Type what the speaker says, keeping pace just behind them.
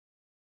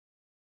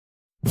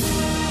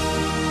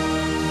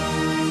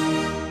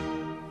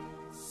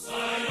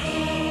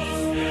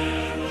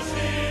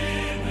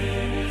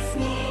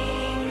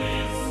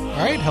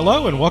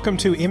Hello and welcome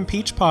to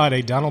Impeach Pod,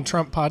 a Donald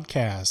Trump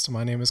podcast.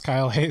 My name is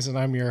Kyle Hayes and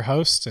I'm your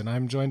host, and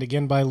I'm joined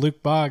again by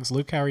Luke Boggs.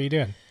 Luke, how are you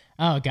doing?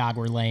 Oh, God,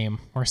 we're lame.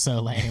 We're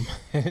so lame.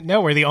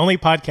 No, we're the only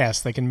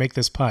podcast that can make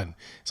this pun,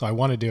 so I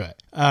want to do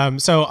it.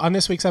 So on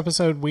this week's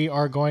episode, we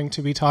are going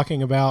to be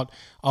talking about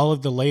all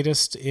of the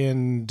latest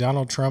in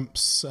Donald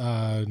Trump's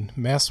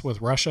mess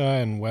with Russia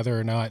and whether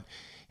or not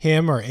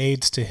him or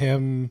aides to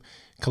him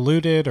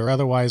colluded or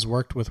otherwise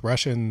worked with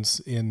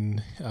Russians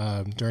in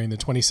during the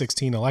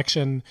 2016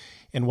 election,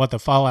 and what the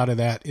fallout of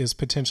that is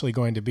potentially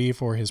going to be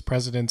for his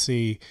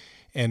presidency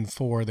and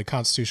for the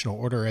constitutional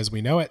order as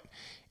we know it.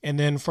 And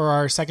then for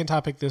our second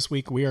topic this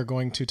week, we are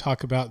going to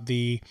talk about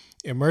the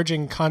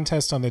emerging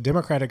contest on the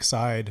Democratic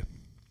side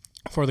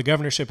for the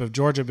governorship of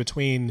Georgia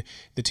between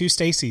the two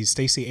Stacys,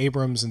 Stacey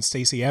Abrams and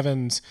Stacey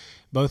Evans.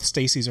 Both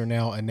Stacys are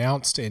now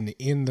announced and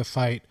in the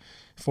fight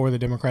for the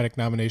Democratic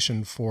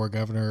nomination for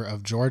governor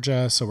of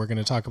Georgia. So we're going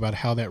to talk about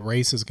how that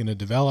race is going to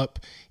develop,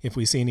 if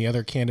we see any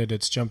other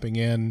candidates jumping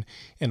in,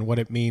 and what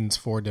it means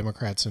for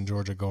Democrats in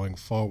Georgia going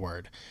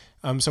forward.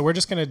 So we're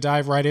just going to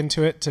dive right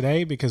into it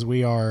today because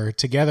we are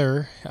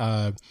together.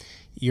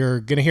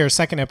 You're going to hear a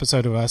second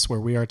episode of us where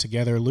we are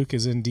together. Luke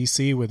is in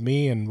D.C. with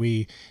me, and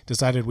we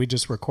decided we'd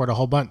just record a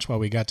whole bunch while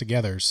we got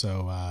together.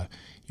 So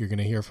you're going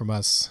to hear from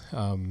us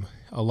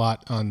a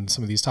lot on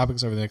some of these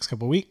topics over the next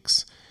couple of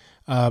weeks.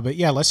 But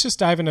yeah, let's just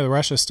dive into the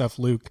Russia stuff,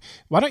 Luke.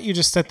 Why don't you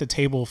just set the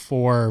table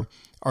for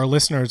our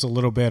listeners a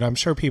little bit? I'm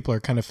sure people are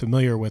kind of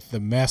familiar with the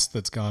mess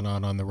that's gone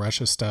on the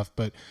Russia stuff,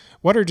 but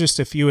what are just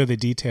a few of the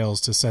details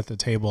to set the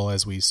table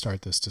as we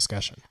start this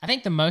discussion? I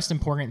think the most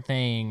important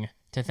thing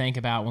to think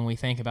about when we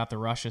think about the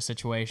Russia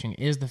situation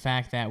is the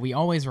fact that we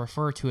always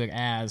refer to it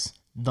as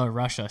the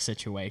Russia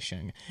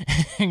situation.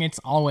 And it's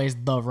always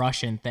the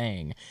Russian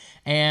thing.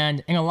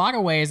 And in a lot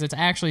of ways, it's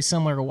actually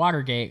similar to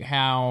Watergate,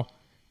 how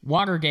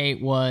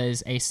Watergate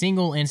was a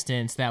single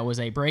instance that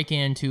was a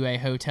break-in to a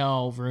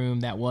hotel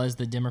room that was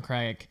the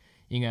Democratic,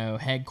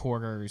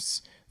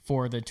 headquarters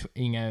for the,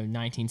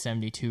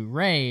 1972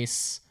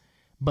 race,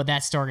 but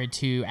that started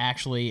to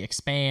actually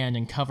expand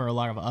and cover a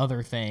lot of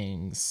other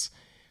things.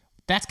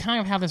 That's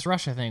kind of how this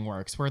Russia thing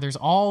works, where there's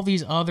all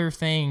these other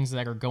things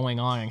that are going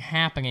on and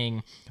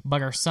happening,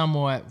 but are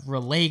somewhat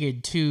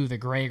related to the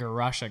greater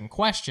Russian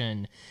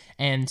question,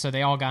 and so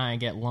they all kind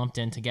of get lumped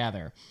in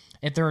together.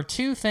 If there are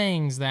two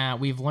things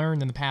that we've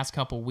learned in the past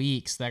couple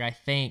weeks that I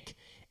think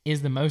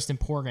is the most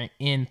important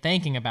in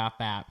thinking about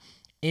that,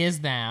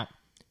 is that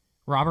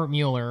Robert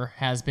Mueller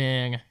has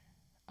been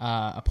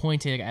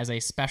appointed as a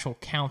special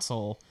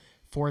counsel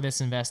for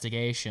this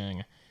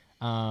investigation.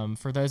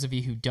 For those of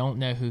you who don't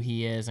know who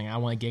he is, and I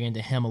want to get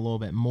into him a little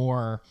bit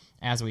more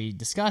as we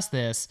discuss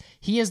this,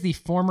 he is the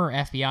former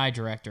FBI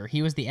director.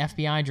 He was the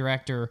FBI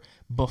director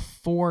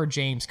before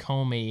James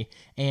Comey,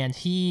 and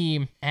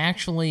he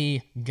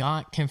actually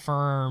got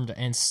confirmed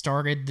and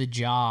started the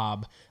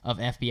job of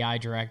FBI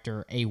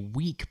director a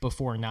week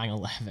before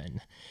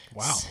 9/11.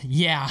 Wow.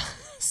 Yeah.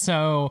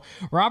 So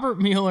Robert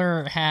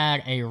Mueller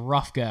had a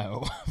rough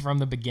go from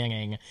the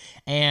beginning,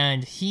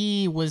 and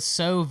he was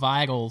so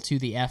vital to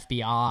the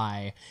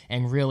FBI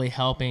and really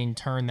helping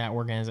turn that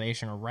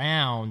organization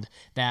around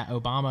that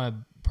Obama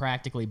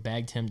practically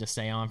begged him to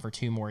stay on for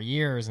 2 more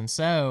years. And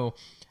so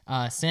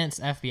since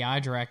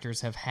FBI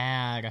directors have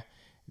had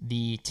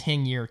the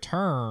 10-year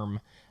term,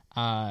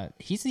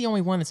 he's the only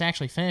one that's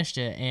actually finished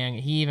it, and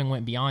he even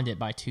went beyond it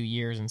by 2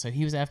 years. And so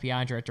he was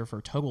FBI director for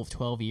a total of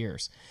 12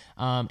 years,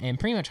 and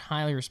pretty much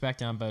highly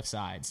respected on both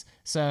sides.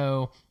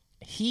 So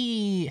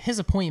his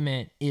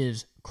appointment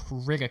is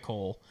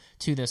critical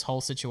to this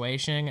whole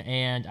situation,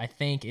 and I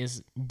think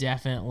is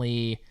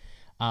definitely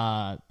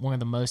one of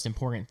the most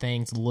important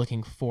things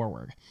looking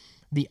forward.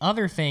 The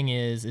other thing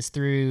is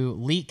through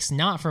leaks,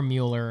 not from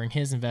Mueller and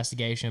his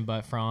investigation,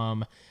 but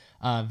from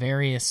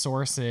various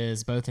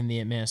sources, both in the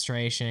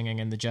administration and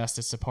in the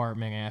Justice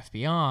Department and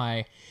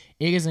FBI,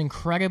 it is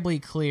incredibly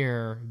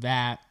clear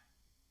that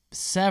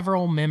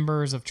several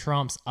members of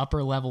Trump's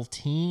upper-level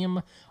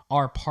team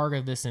are part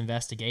of this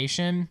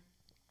investigation.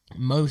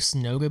 Most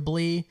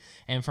notably,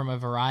 and from a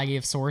variety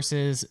of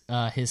sources,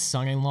 his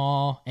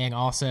son-in-law and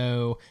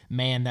also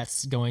man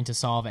that's going to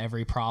solve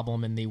every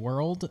problem in the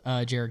world,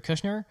 Jared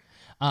Kushner,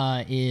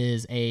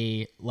 is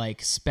a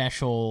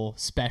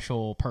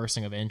special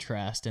person of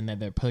interest, and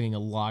that they're putting a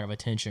lot of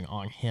attention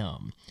on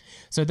him.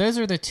 So those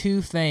are the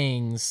two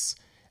things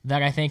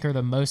that I think are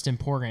the most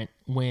important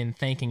when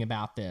thinking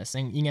about this.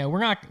 And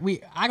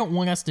I don't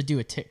want us to do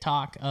a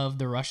TikTok of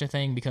the Russia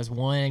thing because,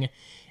 one,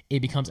 it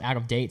becomes out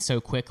of date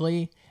so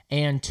quickly,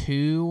 and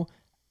two,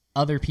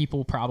 other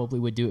people probably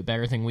would do it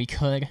better than we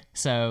could.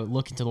 So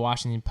look into the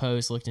Washington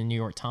Post, look into the New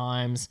York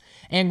Times,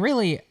 and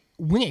really,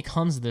 when it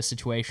comes to this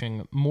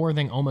situation, more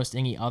than almost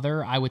any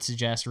other, I would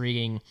suggest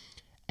reading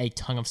a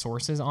ton of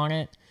sources on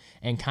it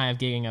and kind of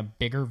getting a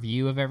bigger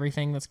view of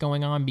everything that's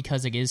going on,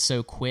 because it is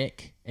so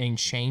quick and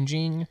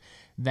changing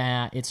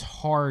that it's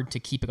hard to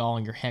keep it all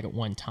in your head at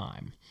one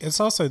time. It's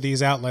also,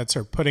 these outlets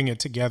are putting it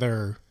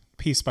together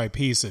piece by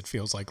piece, it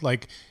feels like.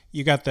 Like,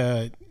 you got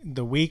the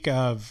week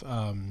of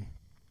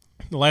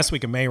the last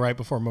week of May, right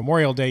before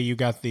Memorial Day, you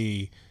got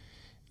the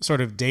sort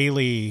of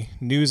daily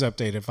news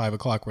update at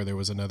 5:00 where there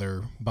was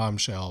another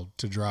bombshell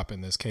to drop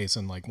in this case.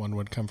 And like one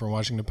would come from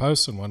Washington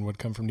Post and one would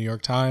come from New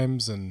York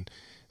Times. And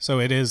so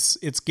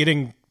it's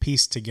getting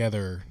pieced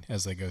together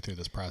as they go through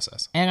this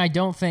process. And I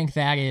don't think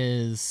that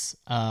is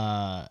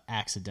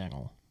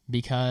accidental,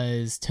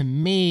 because to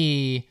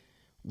me,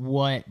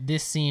 what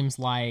this seems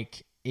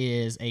like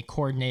is a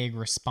coordinated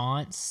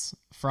response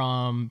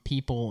from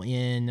people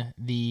in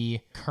the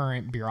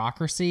current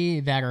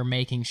bureaucracy that are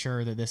making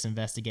sure that this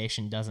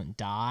investigation doesn't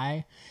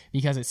die.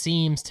 Because it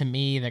seems to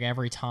me that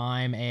every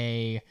time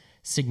a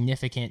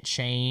significant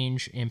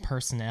change in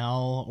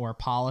personnel or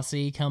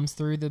policy comes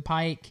through the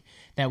pike,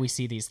 that we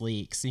see these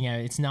leaks. You know,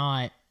 it's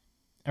not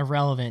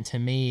irrelevant to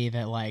me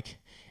that like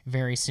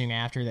very soon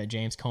after that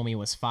James Comey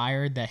was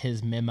fired, that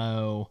his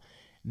memo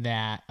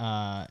that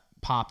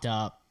popped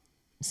up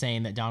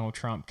saying that Donald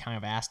Trump kind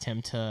of asked him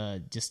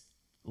to just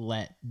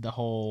let the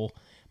whole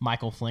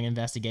Michael Flynn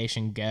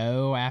investigation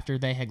go after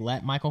they had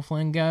let Michael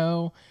Flynn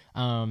go,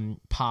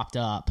 popped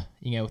up,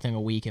 you know, within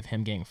a week of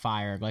him getting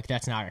fired. Like,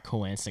 that's not a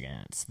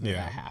coincidence that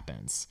that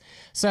happens.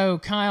 So,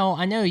 Kyle,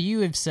 I know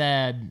you have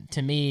said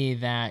to me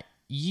that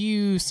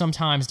you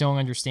sometimes don't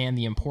understand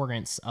the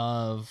importance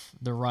of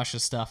the Russia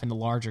stuff in the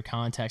larger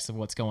context of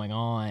what's going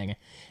on,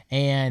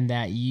 and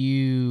that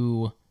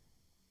you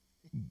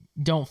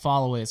don't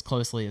follow it as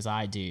closely as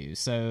I do.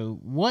 So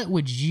what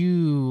would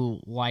you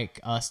like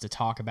us to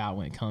talk about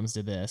when it comes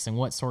to this, and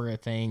what sort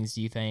of things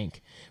do you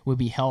think would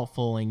be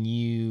helpful in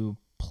you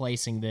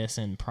placing this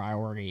in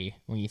priority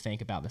when you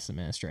think about this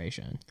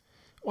administration?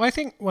 Well, I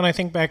think when I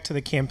think back to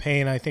the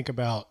campaign, I think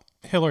about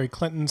Hillary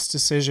Clinton's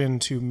decision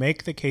to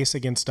make the case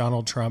against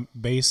Donald Trump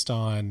based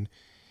on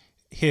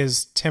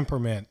his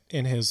temperament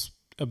and his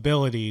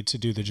ability to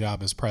do the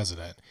job as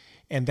president.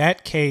 And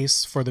that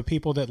case for the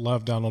people that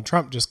love Donald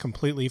Trump just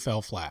completely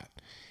fell flat.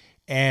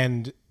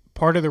 And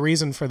part of the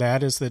reason for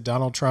that is that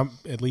Donald Trump,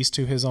 at least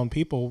to his own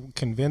people,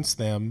 convinced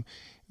them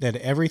that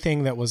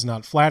everything that was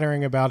not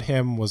flattering about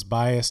him was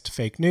biased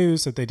fake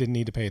news that they didn't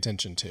need to pay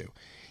attention to.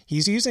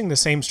 He's using the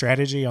same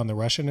strategy on the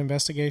Russian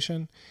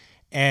investigation.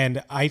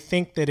 And I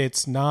think that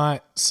it's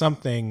not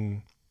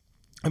something...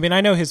 I mean, I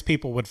know his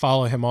people would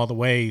follow him all the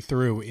way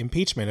through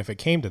impeachment if it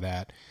came to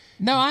that.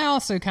 No, I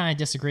also kind of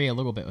disagree a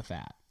little bit with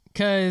that.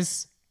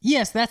 Because,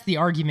 yes, that's the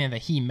argument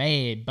that he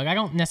made, but I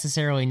don't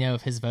necessarily know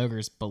if his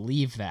voters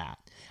believe that.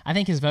 I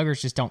think his voters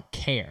just don't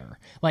care.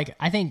 Like,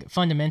 I think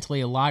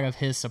fundamentally a lot of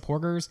his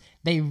supporters,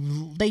 they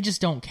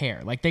just don't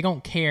care. Like, they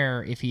don't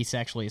care if he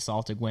sexually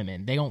assaulted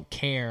women. They don't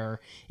care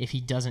if he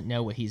doesn't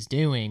know what he's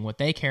doing. What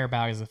they care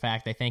about is the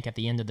fact they think at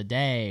the end of the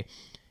day,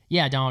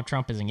 yeah, Donald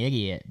Trump is an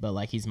idiot, but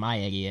like he's my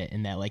idiot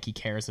in that like he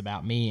cares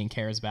about me and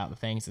cares about the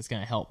things that's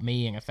going to help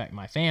me and affect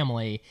my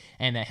family,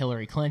 and that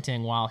Hillary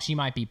Clinton, while she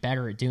might be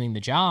better at doing the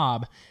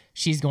job,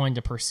 she's going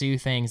to pursue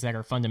things that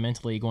are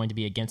fundamentally going to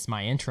be against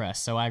my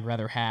interests. So I'd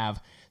rather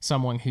have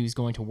someone who's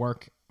going to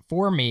work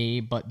for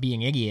me but be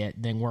an idiot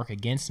than work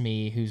against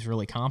me who's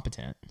really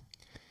competent.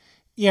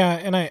 Yeah,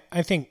 and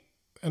I think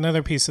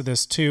another piece of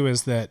this too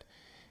is that,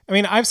 I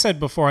mean, I've said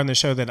before on the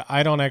show that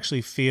I don't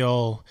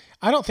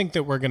think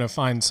that we're going to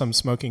find some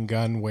smoking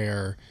gun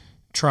where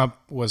Trump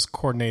was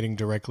coordinating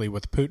directly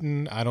with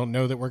Putin. I don't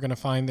know that we're going to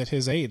find that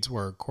his aides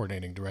were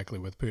coordinating directly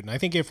with Putin. I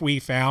think if we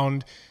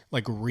found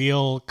like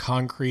real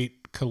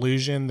concrete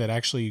collusion that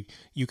actually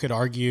you could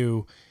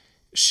argue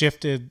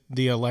shifted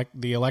the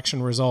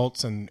election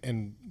results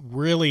and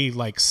really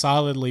like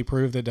solidly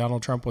proved that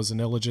Donald Trump was an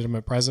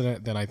illegitimate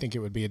president, then I think it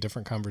would be a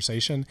different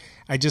conversation.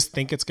 I just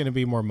think it's going to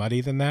be more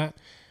muddy than that.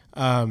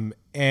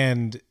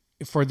 And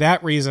for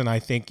that reason, I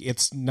think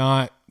it's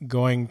not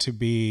going to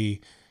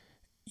be,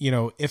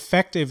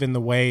 effective in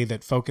the way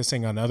that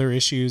focusing on other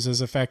issues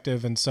is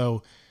effective. And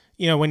so,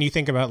 when you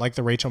think about like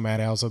the Rachel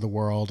Maddows of the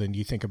world, and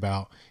you think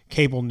about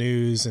cable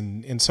news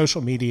and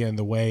social media and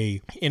the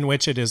way in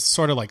which it is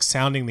sort of like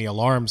sounding the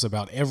alarms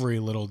about every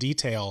little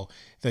detail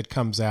that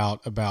comes out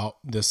about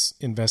this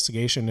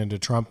investigation into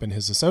Trump and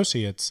his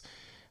associates,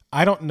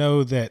 I don't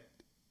know that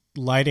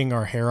lighting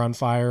our hair on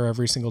fire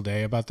every single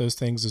day about those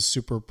things is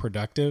super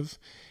productive.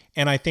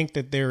 And I think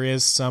that there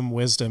is some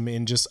wisdom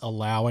in just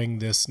allowing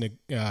this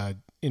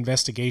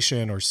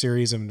investigation or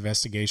series of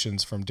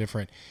investigations from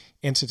different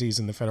entities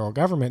in the federal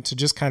government to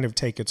just kind of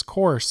take its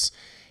course.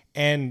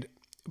 And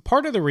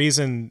part of the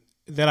reason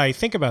that I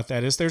think about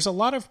that is there's a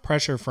lot of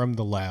pressure from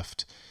the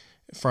left,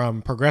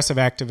 from progressive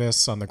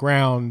activists on the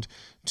ground,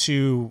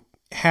 to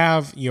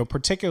have,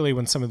 particularly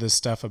when some of this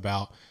stuff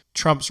about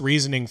Trump's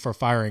reasoning for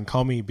firing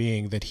Comey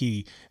being that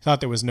he thought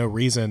there was no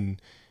reason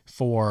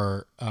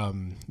for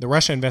the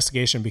Russia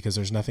investigation because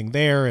there's nothing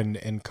there,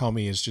 and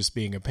Comey is just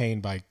being a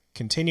pain by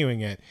continuing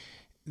it.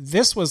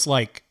 This was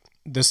like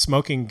the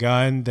smoking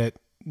gun that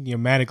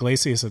Matt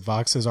Iglesias at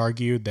Vox has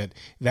argued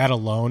that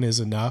alone is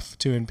enough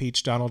to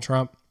impeach Donald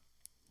Trump.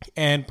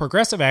 And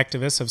progressive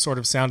activists have sort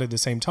of sounded the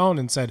same tone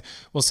and said,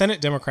 well,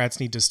 Senate Democrats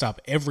need to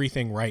stop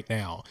everything right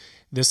now.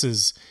 This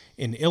is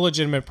an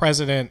illegitimate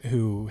president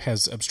who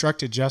has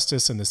obstructed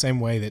justice in the same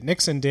way that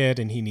Nixon did,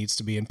 and he needs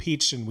to be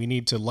impeached, and we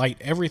need to light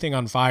everything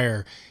on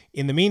fire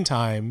in the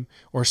meantime,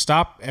 or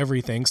stop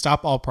everything,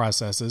 stop all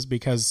processes,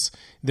 because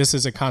this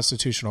is a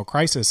constitutional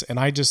crisis. And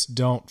I just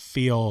don't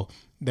feel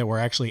that we're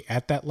actually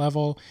at that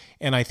level.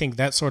 And I think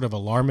that sort of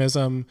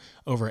alarmism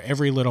over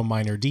every little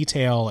minor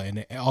detail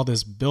and all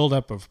this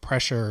buildup of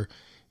pressure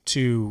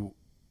to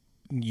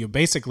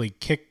basically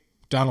kick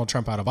Donald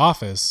Trump out of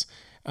office,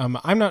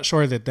 I'm not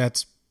sure that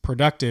that's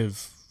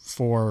productive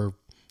for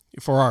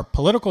our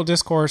political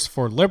discourse,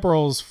 for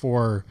liberals,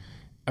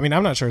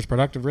 I'm not sure it's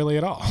productive really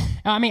at all.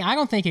 I mean, I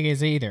don't think it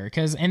is either,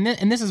 because and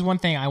this is one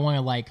thing I want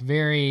to like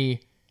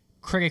very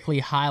critically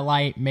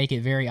highlight, make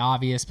it very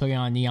obvious, put it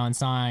on a neon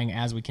sign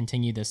as we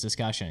continue this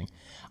discussion.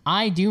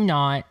 I do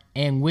not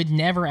and would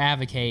never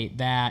advocate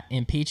that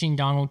impeaching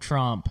Donald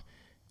Trump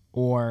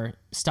or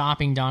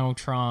stopping Donald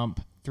Trump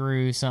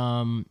through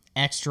some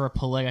extra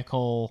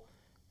political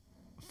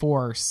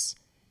force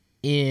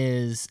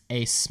is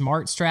a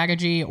smart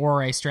strategy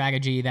or a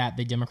strategy that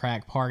the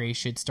Democratic Party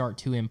should start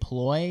to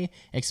employ,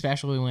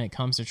 especially when it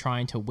comes to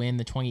trying to win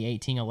the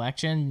 2018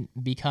 election,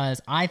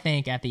 because I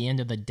think at the end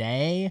of the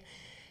day,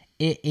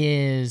 it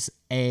is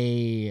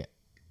a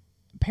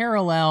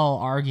parallel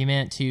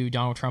argument to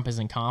Donald Trump is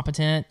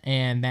incompetent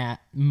and that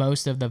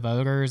most of the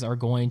voters are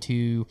going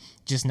to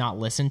just not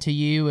listen to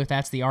you if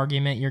that's the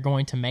argument you're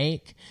going to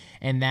make,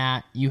 and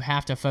that you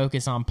have to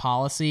focus on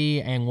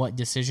policy and what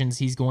decisions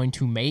he's going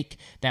to make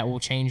that will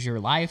change your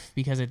life.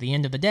 Because at the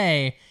end of the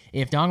day,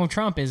 if Donald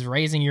Trump is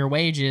raising your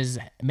wages,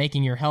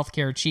 making your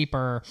healthcare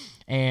cheaper,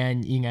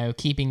 and,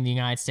 keeping the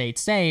United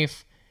States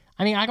safe,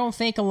 I don't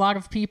think a lot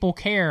of people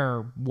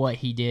care what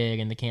he did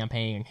in the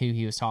campaign and who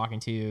he was talking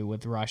to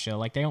with Russia.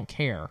 Like, they don't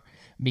care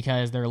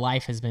because their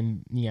life has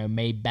been,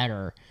 made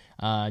better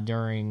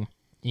during,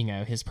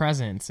 his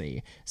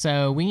presidency.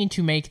 So we need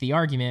to make the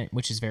argument,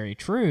 which is very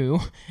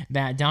true,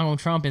 that Donald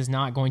Trump is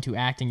not going to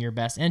act in your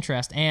best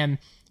interest. And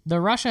the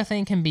Russia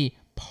thing can be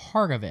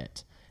part of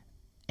it,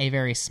 a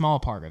very small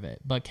part of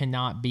it, but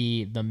cannot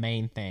be the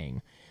main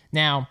thing.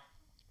 Now,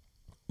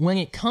 when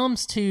it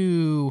comes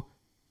to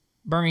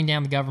burning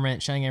down the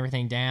government, shutting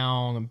everything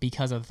down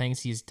because of the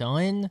things he's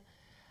done,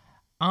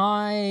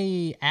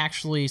 I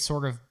actually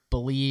sort of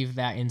believe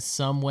that in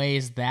some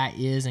ways that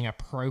is an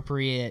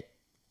appropriate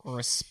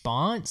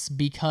response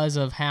because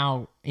of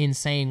how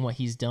insane what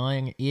he's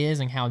done is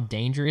and how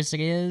dangerous it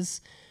is.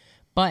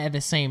 But at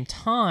the same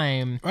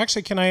time...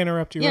 Actually, can I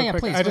interrupt you real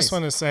quick? Please, I just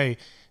want to say,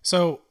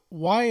 so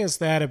why is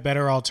that a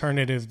better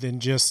alternative than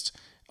just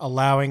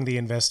allowing the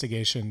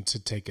investigation to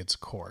take its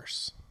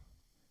course?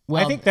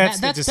 Well, I think that's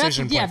the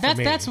decision point for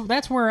me.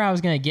 That's where I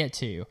was going to get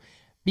to.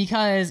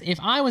 Because if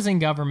I was in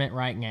government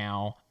right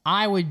now,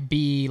 I would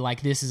be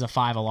like, this is a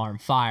 5-alarm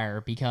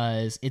fire,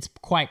 because it's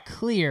quite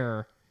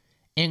clear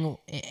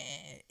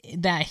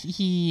that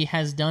he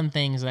has done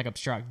things that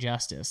obstruct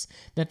justice.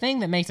 The thing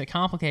that makes it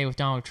complicated with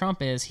Donald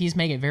Trump is he's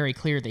made it very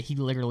clear that he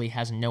literally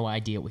has no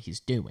idea what he's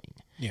doing.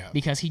 Yeah.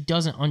 Because he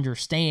doesn't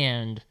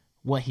understand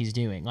what he's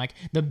doing. Like,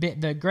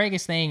 the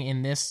greatest thing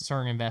in this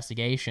certain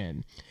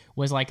investigation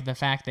was like the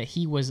fact that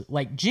he was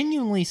like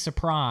genuinely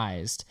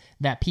surprised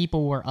that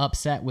people were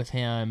upset with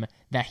him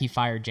that he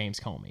fired James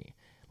Comey.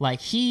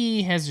 Like,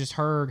 he has just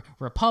heard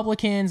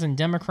Republicans and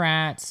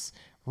Democrats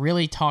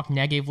really talk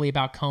negatively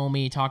about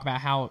Comey, talk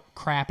about how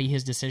crappy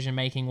his decision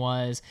making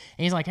was,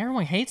 and he's like,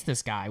 everyone hates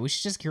this guy, we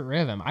should just get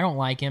rid of him. I don't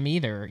like him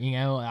either,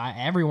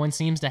 everyone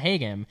seems to hate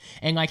him.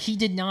 And like, he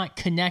did not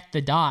connect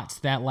the dots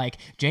that like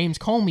James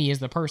Comey is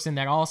the person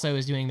that also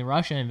is doing the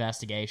Russia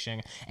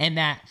investigation, and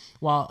that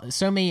while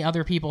so many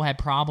other people had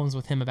problems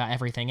with him about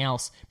everything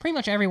else, pretty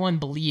much everyone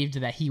believed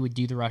that he would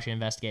do the Russia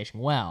investigation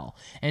well.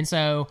 And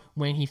so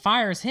when he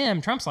fires him,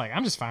 Trump's like,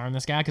 I'm just firing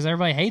this guy because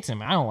everybody hates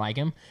him, I don't like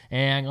him.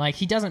 And like,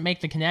 he doesn't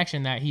make the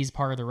connection that he's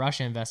part of the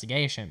Russia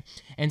investigation.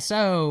 And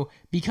so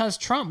because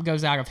Trump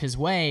goes out of his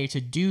way to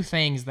do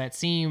things that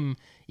seem,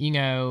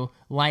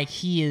 like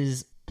he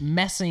is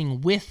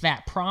messing with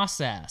that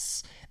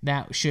process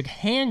that should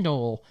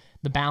handle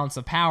the balance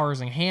of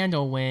powers and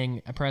handle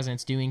when a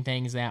president's doing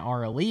things that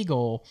are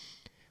illegal,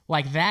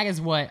 like that is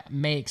what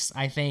makes,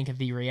 I think,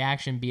 the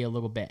reaction be a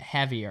little bit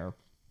heavier.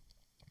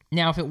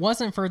 Now, if it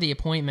wasn't for the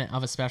appointment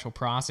of a special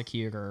counsel,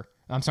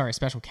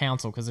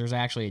 because there's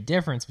actually a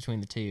difference between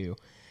the two,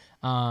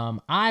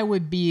 I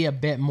would be a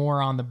bit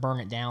more on the burn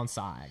it down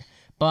side.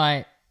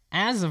 But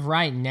as of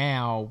right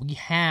now, we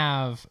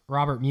have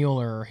Robert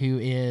Mueller, who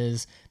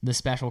is the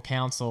special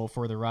counsel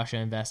for the Russia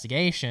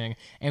investigation.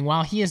 And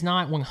while he is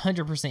not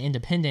 100%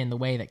 independent in the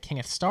way that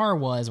Kenneth Starr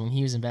was when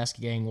he was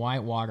investigating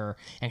Whitewater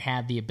and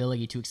had the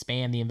ability to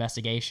expand the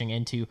investigation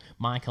into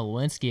Monica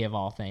Lewinsky of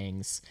all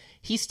things,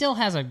 he still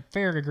has a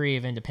fair degree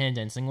of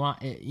independence. And,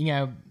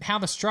 how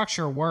the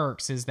structure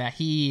works is that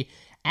he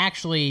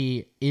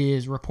actually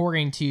is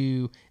reporting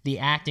to the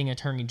acting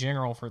attorney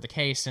general for the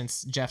case,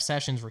 since Jeff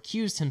Sessions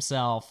recused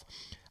himself.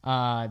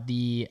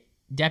 The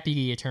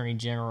Deputy Attorney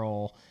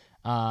General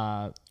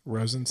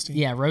Rosenstein.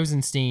 Yeah,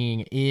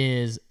 Rosenstein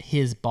is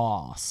his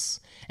boss.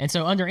 And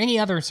so under any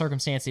other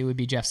circumstance, it would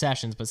be Jeff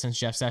Sessions. But since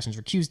Jeff Sessions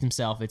recused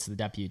himself, it's the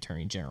Deputy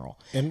Attorney General.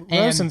 And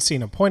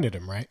Rosenstein appointed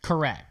him, right?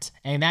 Correct.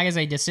 And that is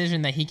a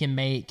decision that he can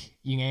make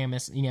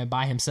unanimous,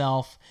 by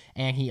himself.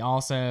 And he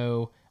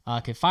also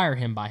could fire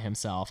him by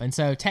himself. And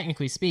so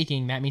technically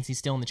speaking, that means he's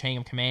still in the chain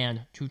of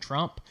command to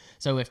Trump.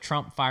 So if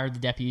Trump fired the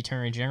Deputy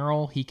Attorney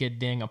General, he could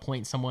then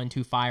appoint someone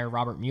to fire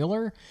Robert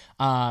Mueller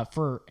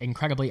for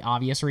incredibly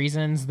obvious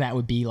reasons. That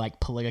would be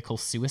like political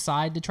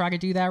suicide to try to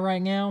do that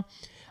right now.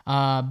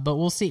 But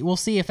we'll see. We'll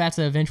see if that's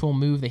an eventual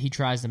move that he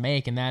tries to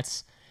make, and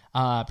that's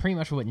pretty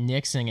much what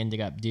Nixon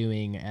ended up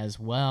doing as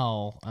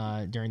well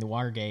during the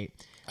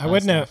Watergate. I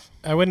would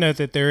note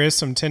that there is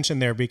some tension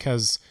there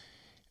because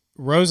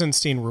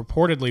Rosenstein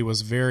reportedly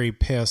was very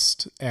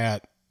pissed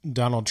at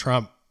Donald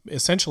Trump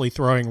essentially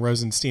throwing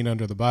Rosenstein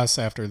under the bus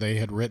after they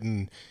had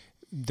written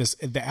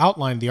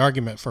the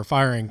argument for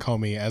firing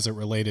Comey as it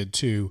related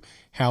to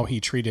how he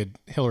treated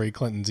Hillary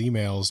Clinton's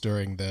emails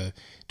during the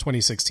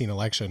 2016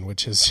 election,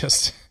 which is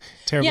just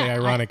terribly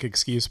ironic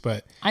excuse.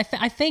 But I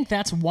think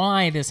that's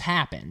why this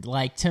happened.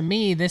 Like, to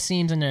me, this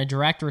seems in a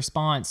direct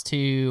response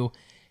to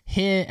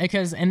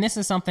and this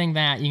is something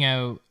that,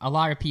 a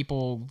lot of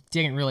people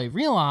didn't really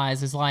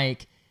realize is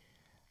like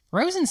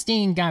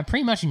Rosenstein got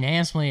pretty much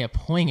unanimously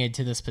appointed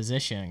to this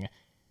position.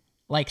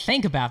 Like,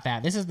 think about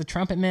that. This is the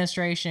Trump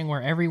administration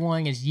where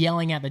everyone is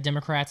yelling at the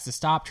Democrats to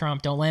stop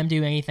Trump, don't let him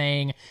do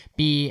anything,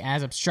 be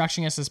as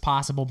obstructionist as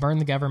possible, burn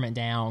the government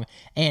down.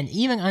 And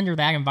even under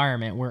that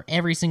environment where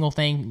every single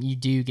thing you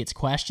do gets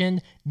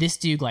questioned, this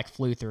dude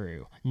flew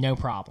through, no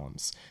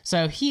problems.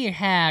 So he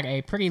had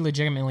a pretty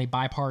legitimately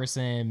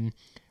bipartisan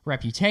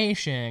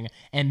reputation,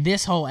 and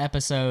this whole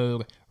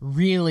episode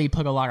really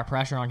put a lot of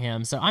pressure on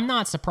him. So I'm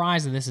not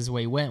surprised that this is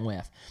what he went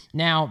with.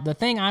 Now, the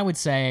thing I would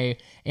say,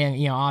 and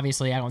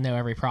obviously I don't know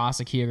every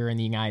prosecutor in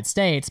the United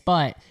States,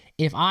 but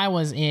if I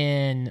was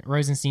in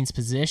Rosenstein's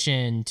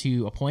position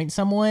to appoint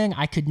someone,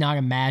 I could not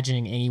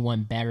imagine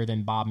anyone better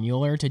than Bob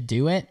Mueller to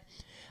do it.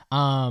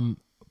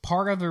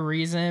 Part of the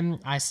reason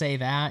I say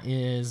that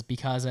is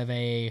because of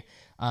a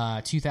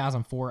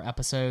 2004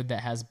 episode that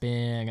has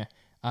been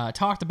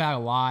talked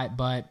about a lot,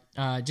 but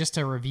just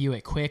to review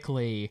it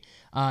quickly,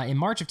 in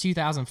March of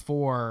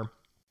 2004,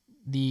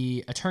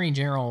 the Attorney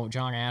General,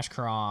 John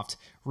Ashcroft,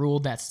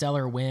 ruled that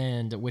Stellar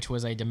Wind, which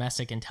was a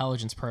domestic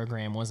intelligence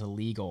program, was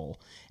illegal.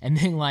 And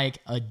then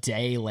a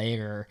day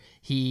later,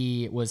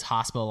 he was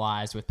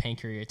hospitalized with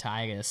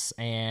pancreatitis.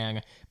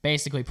 And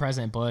basically,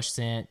 President Bush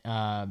sent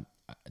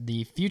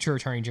the future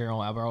Attorney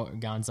General, Alberto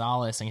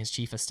Gonzales, and his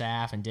chief of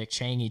staff and Dick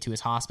Cheney to his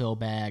hospital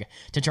bed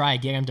to try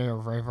to get him to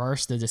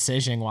reverse the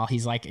decision while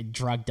he's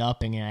drugged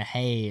up and in a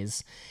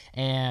haze.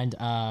 And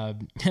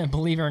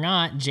believe it or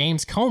not,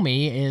 James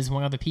Comey is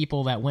one of the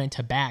people that went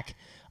to back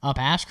up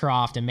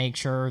Ashcroft and make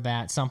sure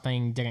that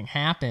something didn't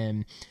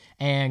happen.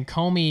 And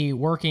Comey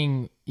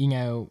working,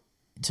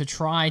 to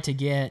try to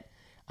get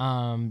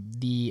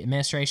the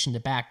administration to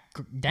back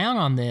down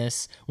on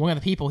this, one of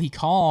the people he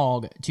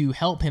called to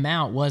help him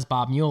out was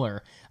Bob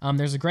Mueller.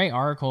 There's a great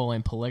article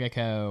in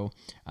Politico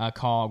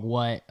called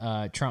What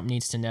Trump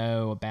Needs to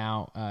Know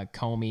About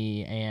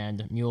Comey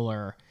and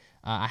Mueller.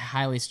 I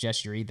highly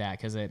suggest you read that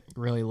because it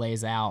really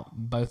lays out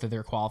both of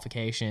their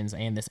qualifications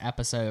and this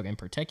episode in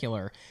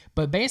particular.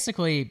 But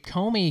basically,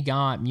 Comey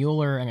got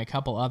Mueller and a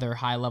couple other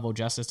high-level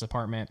Justice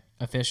Department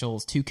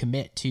officials to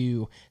commit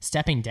to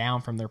stepping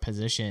down from their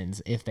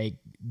positions if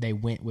they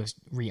went with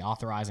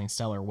reauthorizing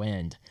Stellar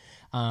Wind.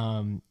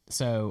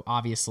 So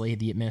obviously,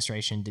 the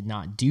administration did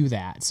not do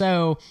that.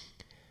 So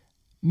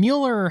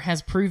Mueller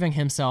has proven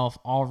himself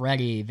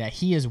already that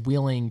he is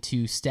willing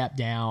to step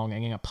down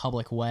and in a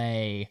public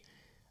way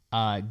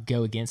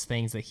go against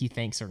things that he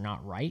thinks are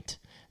not right.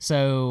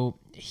 So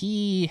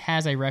he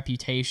has a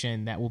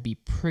reputation that will be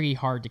pretty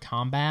hard to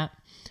combat.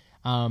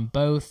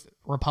 Both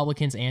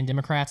Republicans and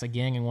Democrats,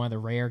 again, in one of the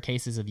rare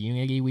cases of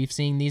unity we've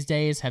seen these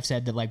days, have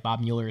said that Bob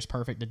Mueller is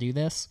perfect to do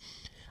this.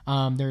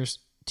 There's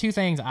two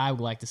things I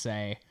would like to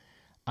say.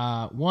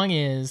 One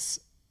is,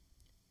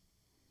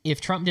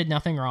 if Trump did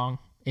nothing wrong,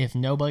 if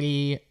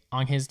nobody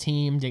on his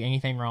team did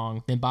anything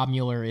wrong, then Bob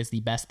Mueller is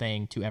the best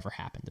thing to ever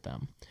happen to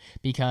them,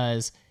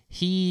 because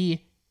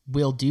he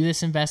will do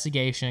this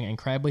investigation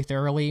incredibly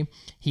thoroughly.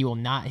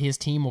 His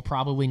team will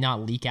probably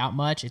not leak out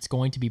much. It's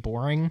going to be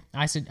boring.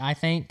 I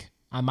think.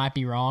 I might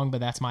be wrong, but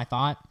that's my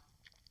thought.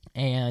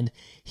 And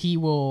he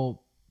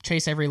will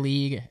chase every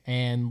lead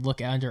and look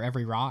under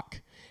every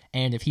rock.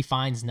 And if he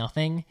finds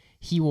nothing,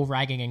 he will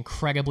write an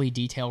incredibly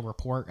detailed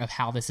report of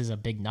how this is a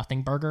big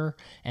nothing burger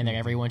and that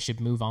everyone should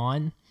move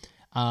on.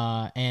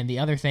 And the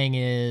other thing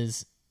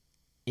is,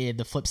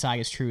 the flip side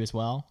is true as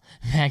well,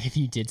 that if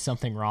you did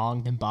something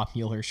wrong, then Bob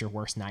Mueller's your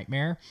worst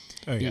nightmare.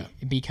 Oh, yeah.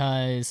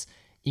 Because,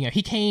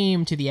 he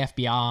came to the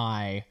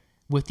FBI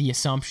with the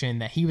assumption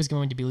that he was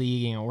going to be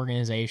leading an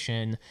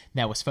organization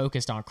that was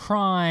focused on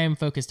crime,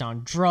 focused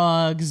on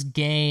drugs,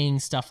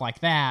 gangs, stuff like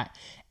that.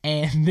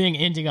 and then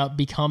ending up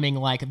becoming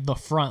like the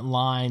front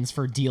lines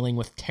for dealing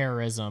with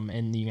terrorism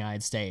in the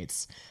United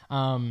States.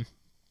 And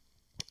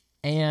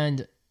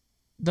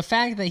the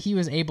fact that he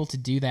was able to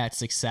do that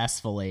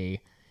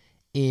successfully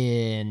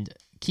and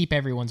keep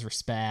everyone's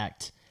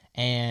respect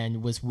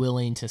and was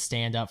willing to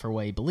stand up for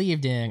what he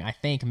believed in, I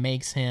think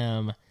makes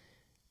him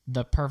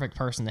the perfect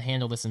person to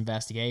handle this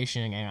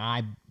investigation. And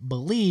I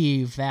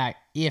believe that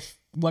if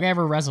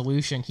whatever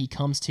resolution he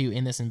comes to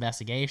in this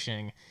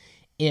investigation,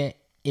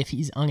 if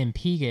he's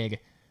unimpeded,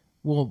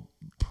 will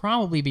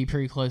probably be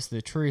pretty close to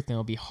the truth, and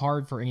it'll be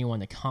hard for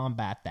anyone to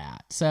combat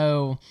that.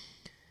 So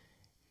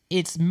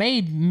it's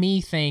made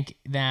me think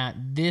that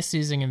this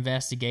is an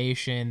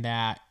investigation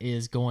that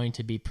is going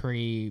to be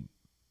pretty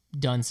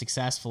done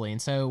successfully.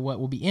 And so what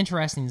will be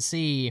interesting to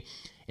see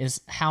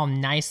is how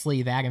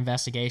nicely that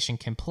investigation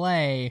can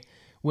play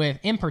with,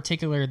 in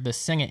particular, the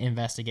Senate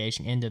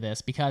investigation into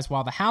this, because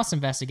while the House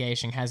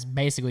investigation has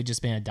basically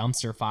just been a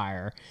dumpster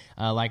fire,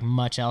 like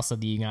much else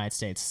of the United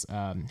States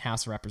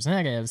House of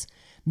Representatives,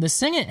 the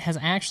Senate has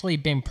actually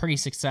been pretty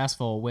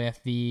successful with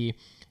the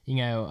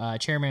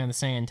chairman of the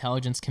Senate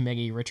Intelligence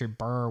Committee, Richard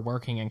Burr,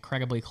 working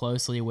incredibly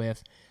closely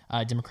with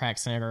Democratic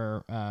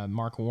Senator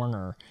Mark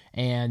Warner,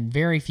 and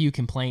very few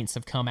complaints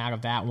have come out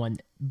of that one,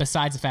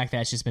 besides the fact that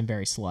it's just been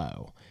very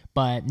slow.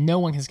 But no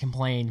one has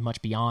complained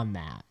much beyond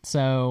that.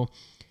 So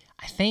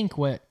I think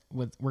what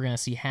we're going to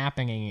see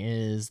happening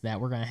is that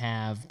we're going to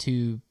have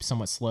two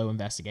somewhat slow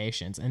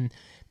investigations. And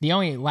the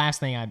only last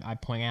thing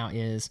I'd point out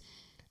is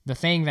the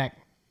thing that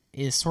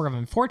is sort of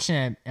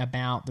unfortunate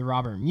about the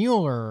Robert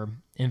Mueller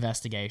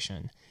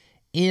investigation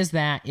is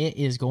that it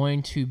is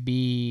going to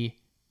be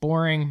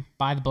boring,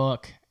 by the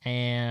book,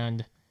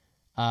 and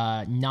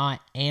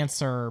not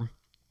answer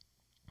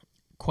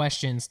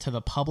questions to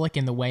the public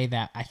in the way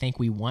that I think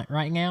we want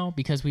right now,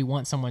 because we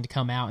want someone to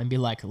come out and be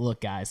like, look,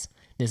 guys,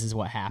 this is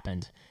what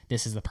happened.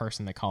 This is the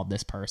person that called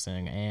this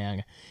person,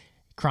 and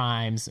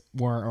crimes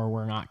were or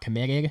were not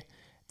committed.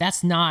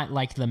 That's not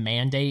like the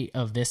mandate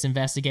of this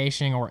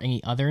investigation or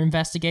any other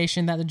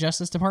investigation that the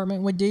Justice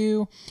Department would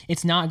do.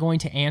 It's not going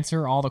to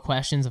answer all the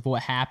questions of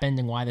what happened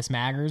and why this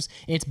matters.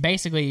 It's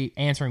basically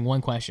answering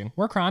one question: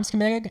 were crimes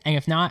committed? And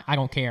if not, I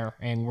don't care.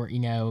 And we're,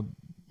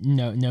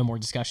 no more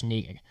discussion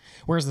needed.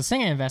 Whereas the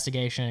Senate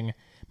investigation,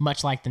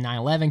 much like the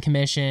 9/11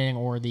 Commission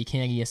or the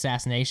Kennedy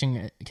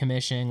Assassination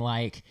Commission,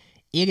 like,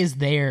 it is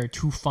there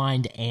to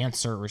find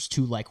answers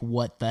to like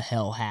what the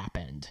hell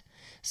happened.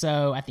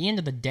 So at the end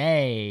of the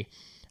day,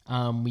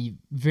 we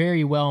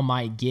very well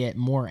might get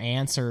more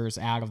answers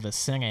out of the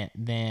Senate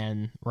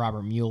than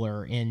Robert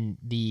Mueller in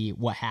the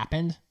what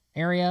happened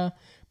area.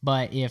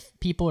 But if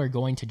people are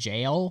going to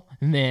jail,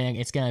 then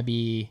it's going to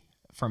be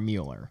from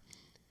Mueller.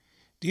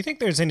 Do you think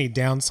there's any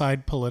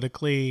downside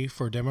politically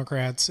for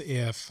Democrats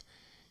if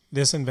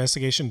this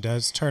investigation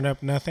does turn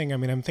up nothing? I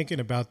mean, I'm thinking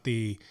about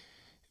the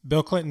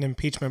Bill Clinton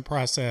impeachment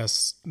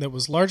process that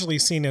was largely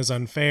seen as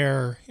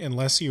unfair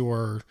unless you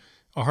were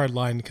a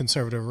hardline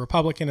conservative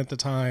Republican at the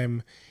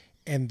time.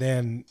 And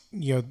then,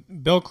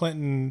 Bill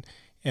Clinton,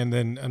 and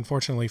then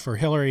unfortunately for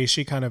Hillary,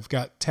 she kind of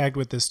got tagged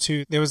with this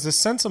too. There was this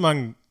sense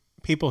among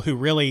people who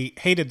really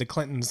hated the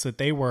Clintons that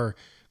they were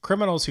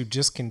criminals who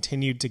just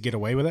continued to get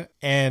away with it.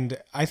 And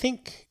I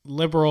think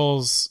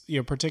liberals,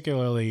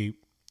 particularly,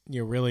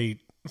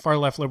 really far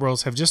left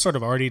liberals, have just sort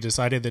of already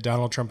decided that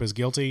Donald Trump is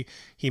guilty.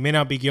 He may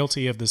not be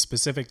guilty of the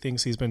specific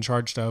things he's been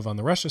charged of on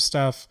the Russia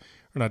stuff,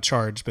 or not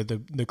charged, but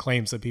the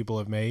claims that people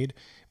have made.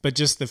 But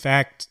just the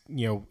fact,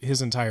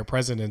 his entire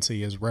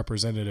presidency is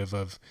representative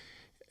of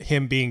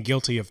him being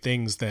guilty of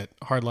things that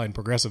hardline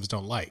progressives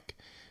don't like.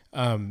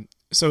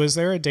 So is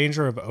there a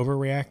danger of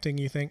overreacting,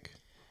 you think?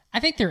 I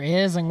think there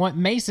is, and what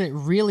makes it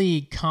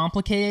really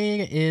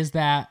complicated is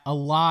that a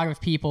lot of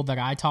people that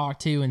I talk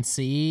to and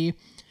see,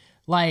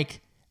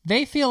 like,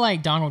 they feel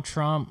like Donald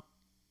Trump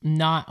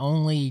not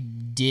only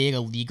did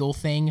illegal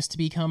things to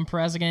become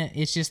president,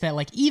 it's just that,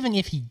 like, even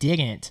if he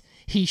didn't,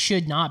 he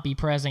should not be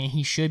president.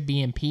 He should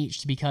be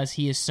impeached because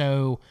he is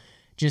so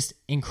just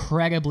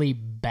incredibly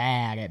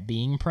bad at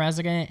being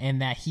president,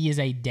 and that he is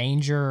a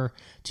danger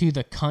to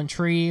the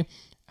country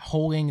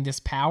holding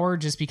this power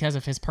just because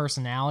of his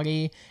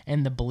personality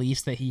and the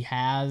beliefs that he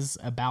has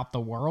about the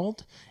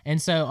world. And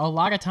so a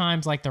lot of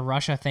times, like, the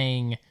Russia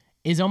thing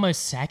is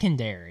almost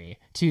secondary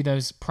to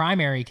those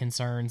primary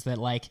concerns that,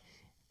 like,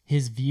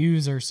 his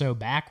views are so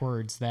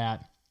backwards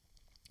that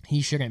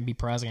he shouldn't be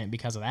president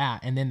because of that.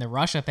 And then the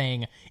Russia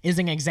thing is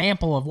an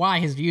example of why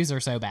his views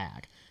are so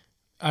bad.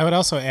 I would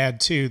also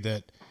add, too,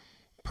 that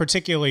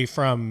particularly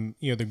from,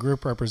 the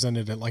group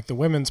represented at, like, the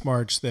Women's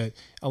March, that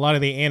a lot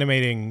of the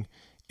animating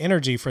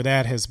energy for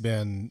that has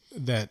been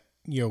that,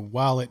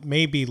 while it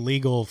may be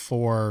legal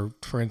for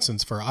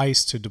instance, for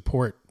ICE to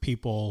deport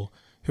people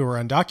who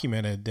are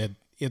undocumented, that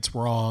it's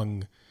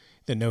wrong,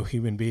 that no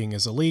human being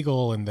is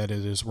illegal, and that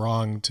it is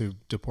wrong to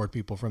deport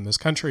people from this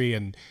country.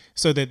 And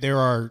so that there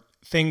are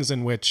things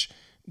in which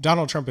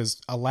Donald Trump is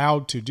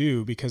allowed to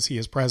do because he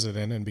is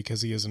president and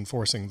because he is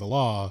enforcing the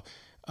law,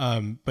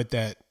 but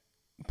that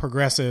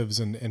progressives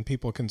and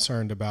people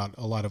concerned about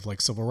a lot of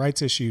like civil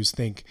rights issues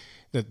think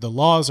that the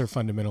laws are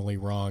fundamentally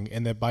wrong,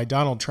 and that by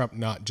Donald Trump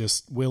not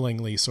just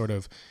willingly sort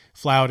of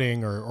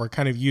flouting or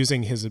kind of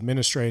using his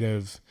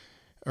administrative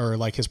or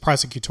like his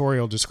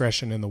prosecutorial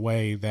discretion in the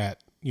way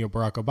that, you know,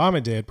 Barack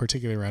Obama did,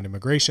 particularly around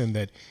immigration,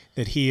 that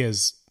he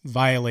is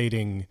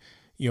violating,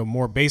 you know,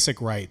 more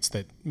basic rights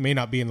that may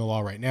not be in the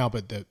law right now,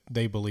 but that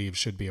they believe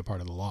should be a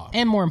part of the law.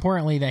 And more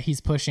importantly, that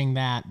he's pushing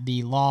that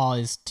the law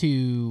is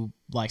too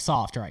like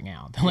soft right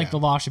now. Like the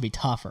law should be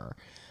tougher.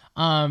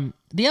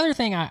 The other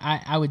thing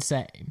I would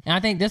say, and I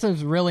think this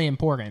is really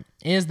important,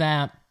 is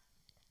that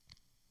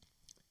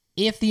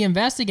if the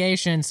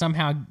investigation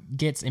somehow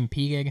gets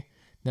impeded,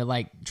 that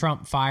like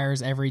Trump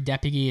fires every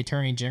deputy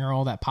attorney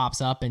general that pops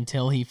up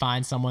until he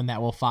finds someone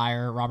that will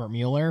fire Robert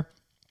Mueller,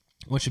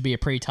 which would be a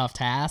pretty tough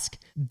task.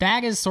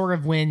 That is sort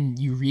of when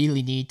you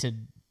really need to,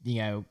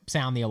 you know,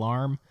 sound the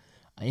alarm.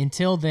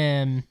 Until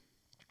then,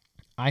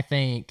 I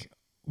think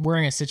we're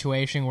in a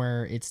situation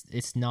where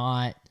it's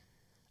not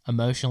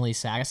emotionally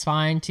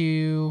satisfying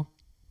to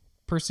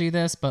pursue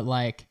this, but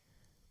like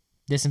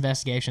this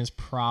investigation is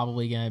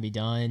probably going to be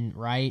done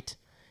right,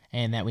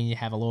 and that we need to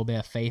have a little bit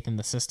of faith in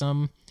the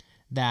system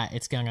that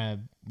it's going to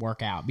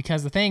work out.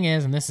 Because the thing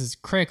is, and this is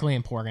critically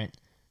important,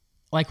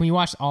 like when you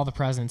watch All the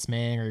President's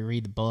Men, or you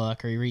read the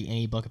book, or you read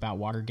any book about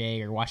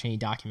Watergate, or watch any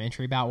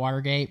documentary about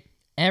Watergate,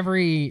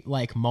 every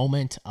like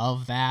moment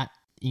of that,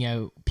 you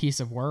know,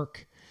 piece of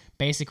work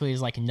basically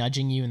is like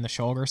nudging you in the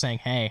shoulder saying,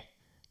 hey,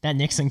 that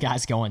Nixon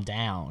guy's going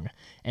down.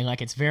 And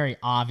like, it's very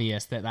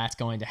obvious that that's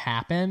going to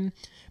happen.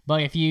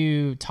 But if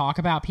you talk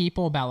about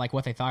people about like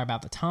what they thought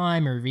about the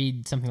time, or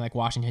read something like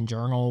Washington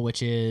Journal,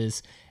 which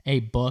is a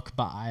book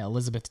by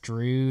Elizabeth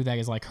Drew that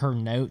is like her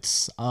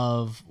notes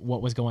of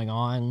what was going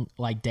on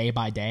like day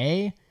by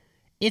day,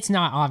 it's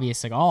not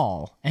obvious at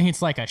all. And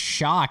it's like a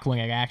shock when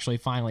it actually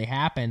finally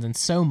happens. And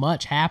so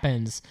much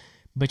happens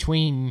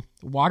between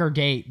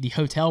Watergate, the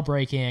hotel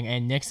break-in,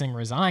 and Nixon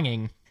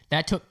resigning.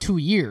 That took 2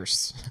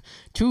 years.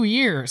 2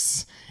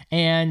 years.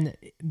 And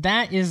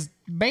that is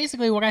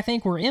basically what I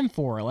think we're in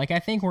for. Like, I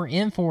think we're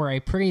in for a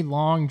pretty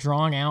long,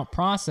 drawn-out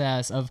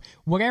process of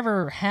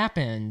whatever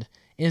happened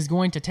is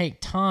going to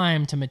take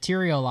time to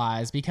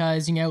materialize,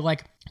 because, you know,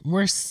 like,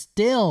 we're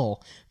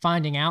still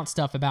finding out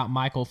stuff about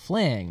Michael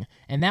Flynn,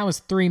 and that was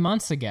 3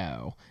 months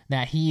ago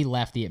that he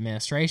left the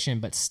administration,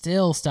 but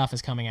still stuff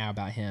is coming out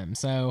about him.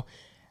 So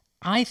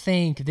I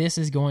think this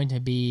is going to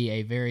be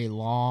a very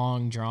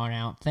long,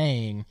 drawn-out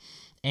thing,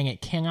 and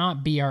it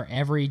cannot be our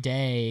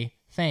everyday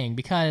thing,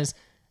 because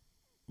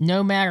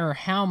no matter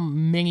how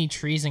many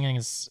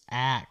treasonous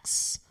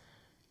acts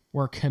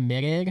were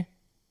committed,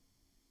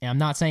 and I'm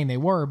not saying they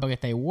were, but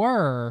if they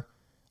were,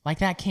 like,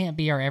 that can't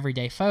be our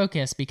everyday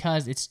focus,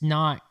 because it's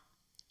not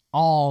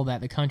all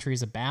that the country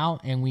is about,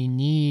 and we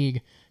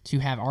need to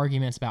have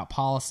arguments about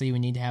policy. We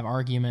need to have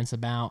arguments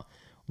about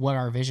what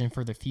our vision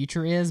for the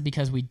future is,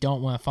 because we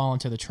don't want to fall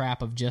into the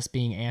trap of just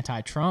being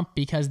anti-Trump,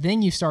 because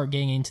then you start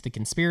getting into the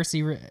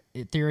conspiracy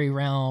theory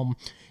realm.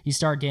 You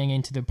start getting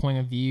into the point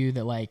of view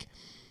that, like,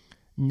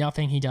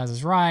 nothing he does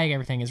is right,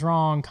 everything is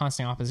wrong,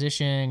 constant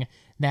opposition.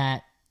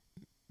 That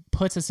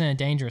puts us in a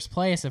dangerous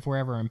place if we're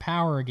ever in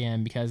power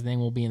again, because then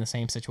we'll be in the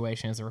same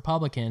situation as the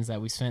Republicans,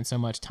 that we spent so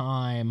much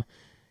time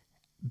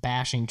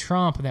bashing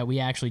Trump that we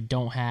actually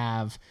don't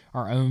have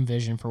our own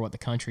vision for what the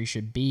country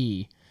should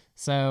be.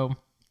 So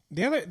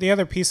the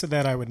other piece of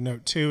that I would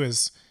note too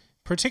is,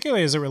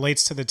 particularly as it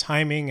relates to the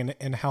timing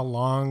and how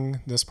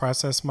long this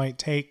process might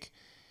take,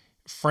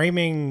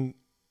 framing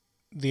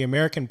the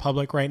American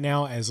public right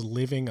now as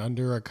living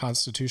under a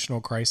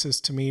constitutional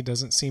crisis, to me,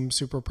 doesn't seem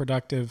super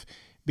productive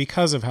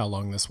because of how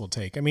long this will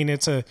take. I mean,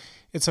 it's a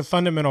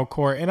fundamental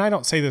core, and I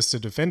don't say this to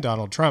defend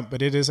Donald Trump,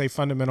 but it is a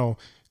fundamental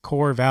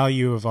core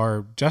value of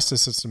our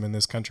justice system in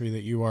this country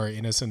that you are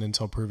innocent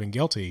until proven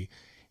guilty.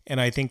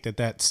 And I think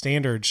that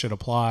standard should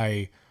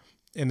apply,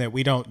 and that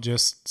we don't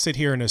just sit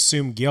here and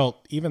assume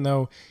guilt, even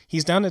though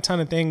he's done a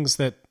ton of things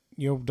that,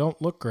 you know, don't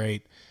look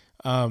great.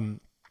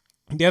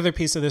 The other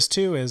piece of this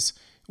too is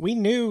we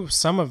knew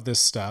some of this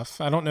stuff.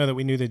 I don't know that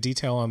we knew the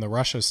detail on the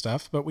Russia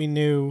stuff, but we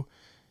knew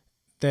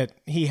that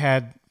he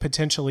had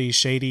potentially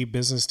shady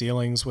business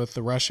dealings with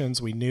the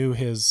Russians. We knew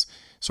his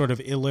sort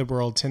of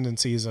illiberal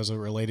tendencies as it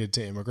related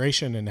to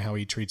immigration and how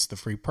he treats the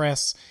free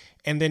press.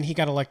 And then he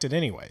got elected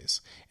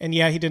anyways. And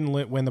yeah, he didn't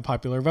win the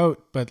popular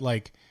vote, but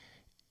like,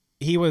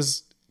 he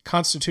was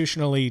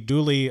constitutionally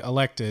duly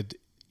elected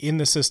in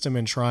the system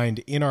enshrined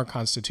in our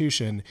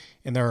Constitution.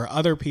 And there are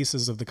other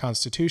pieces of the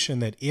Constitution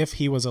that if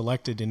he was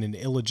elected in an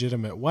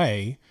illegitimate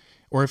way,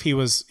 or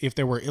if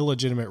there were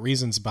illegitimate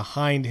reasons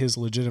behind his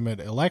legitimate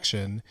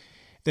election,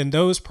 then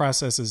those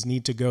processes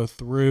need to go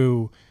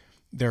through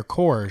their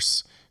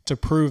course to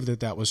prove that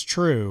that was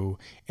true.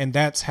 And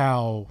that's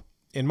how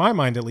in my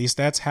mind at least,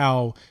 that's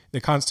how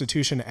the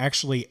Constitution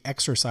actually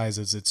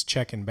exercises its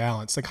check and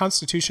balance. The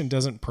Constitution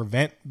doesn't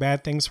prevent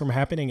bad things from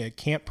happening. It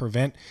can't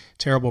prevent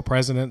terrible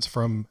presidents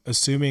from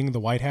assuming the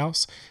White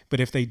House. But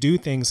if they do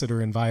things that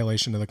are in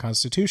violation of the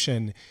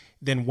Constitution,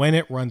 then when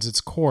it runs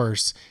its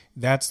course,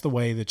 that's the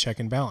way the check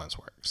and balance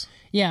works.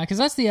 Yeah, because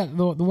that's the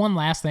one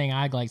last thing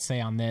I'd like to say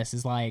on this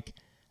is like,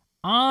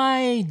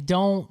 I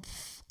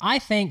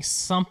think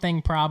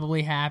something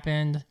probably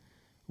happened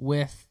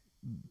with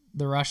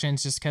the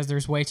Russians just because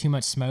there's way too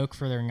much smoke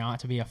for there not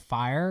to be a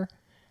fire.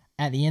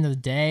 At the end of the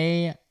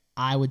day,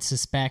 I would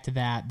suspect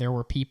that there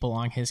were people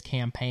on his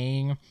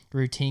campaign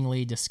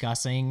routinely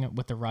discussing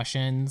with the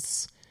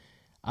Russians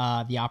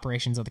the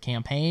operations of the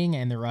campaign,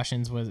 and the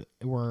Russians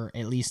were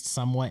at least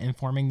somewhat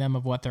informing them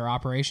of what their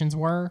operations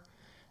were,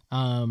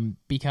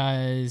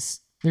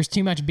 because there's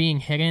too much being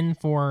hidden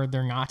for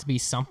there not to be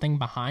something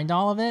behind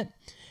all of it.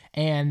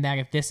 And that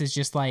if this is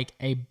just like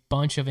a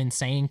bunch of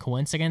insane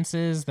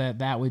coincidences,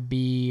 that would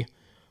be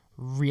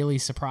really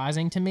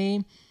surprising to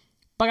me.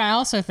 But I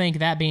also think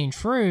that being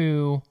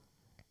true,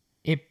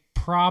 it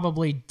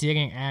probably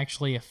didn't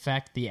actually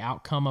affect the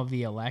outcome of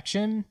the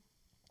election.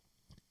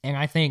 And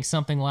I think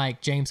something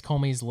like James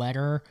Comey's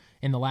letter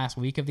in the last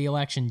week of the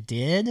election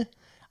did.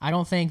 I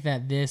don't think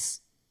that this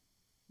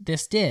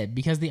did,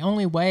 because the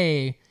only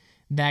way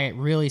that it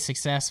really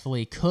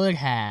successfully could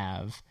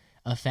have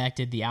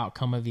affected the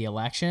outcome of the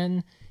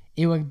election,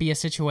 it would be a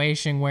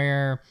situation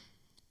where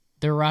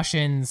the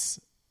Russians,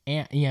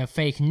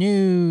 fake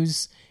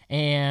news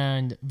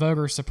and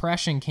voter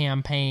suppression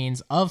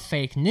campaigns of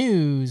fake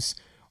news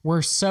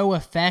were so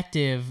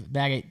effective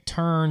that it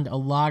turned a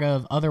lot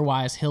of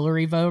otherwise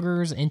Hillary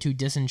voters into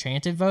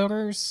disenchanted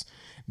voters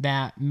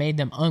that made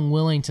them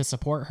unwilling to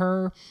support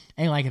her.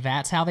 And like,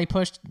 that's how they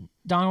pushed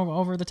Donald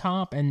over the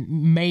top.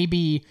 And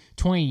maybe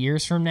 20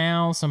 years from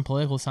now, some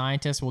political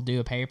scientists will do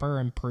a paper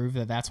and prove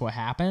that that's what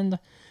happened.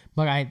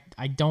 But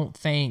I don't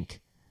think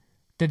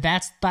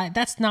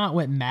that's not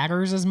what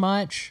matters as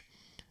much,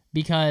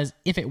 because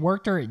if it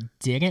worked or it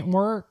didn't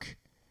work,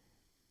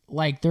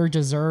 like, there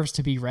deserves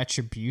to be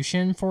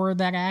retribution for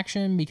that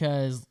action,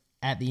 because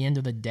at the end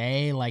of the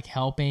day, like,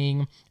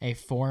 helping a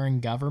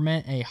foreign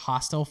government, a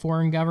hostile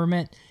foreign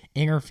government,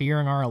 interfere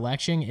in our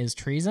election is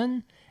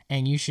treason,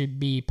 and you should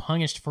be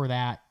punished for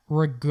that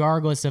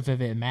regardless of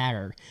if it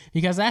mattered.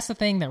 Because that's the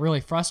thing that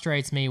really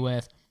frustrates me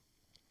with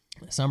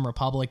some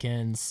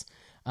Republicans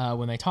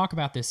when they talk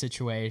about this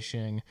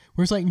situation,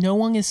 where it's like, no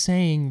one is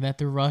saying that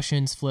the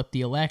Russians flipped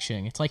the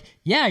election. It's like,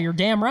 yeah, you're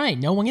damn right.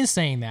 No one is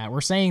saying that.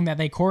 We're saying that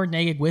they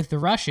coordinated with the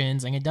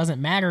Russians, and it doesn't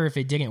matter if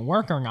it didn't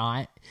work or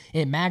not.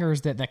 It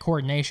matters that the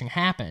coordination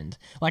happened.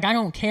 Like, I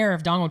don't care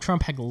if Donald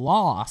Trump had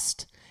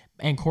lost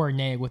and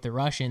coordinated with the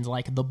Russians.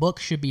 Like, the book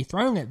should be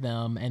thrown at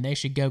them, and they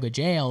should go to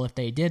jail if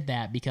they did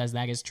that, because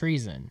that is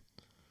treason.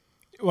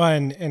 Well,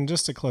 and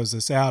just to close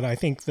this out, I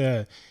think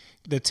the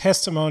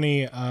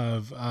testimony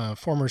of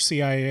former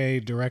CIA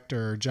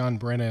Director John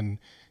Brennan,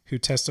 who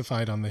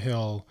testified on the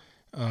Hill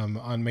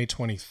on May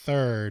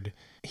 23rd,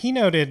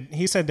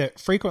 he said that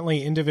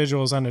frequently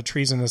individuals on a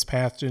treasonous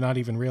path do not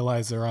even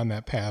realize they're on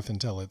that path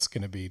until it's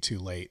going to be too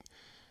late.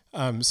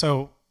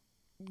 So,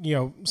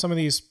 some of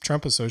these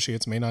Trump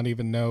associates may not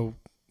even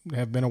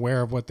have been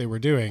aware of what they were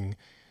doing.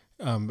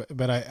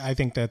 But I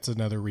think that's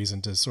another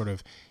reason to sort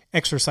of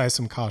exercise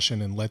some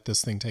caution and let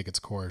this thing take its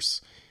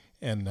course.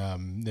 And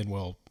then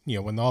we'll,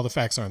 when all the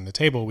facts are on the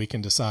table, we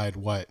can decide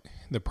what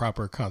the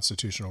proper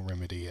constitutional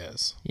remedy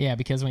is. Yeah,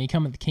 because when you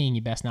come at the king,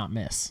 you best not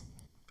miss.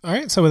 All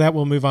right, so with that,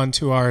 we'll move on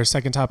to our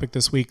second topic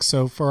this week.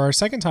 So for our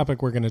second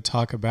topic, we're going to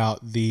talk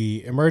about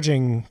the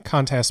emerging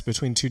contest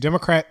between two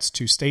Democrats,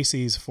 two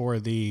Stacys, for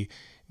the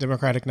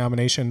Democratic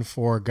nomination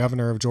for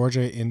governor of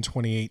Georgia in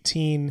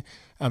 2018.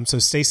 So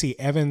Stacey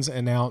Evans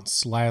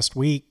announced last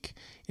week,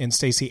 and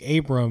Stacey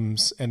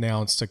Abrams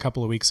announced a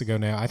couple of weeks ago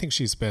now. I think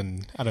she's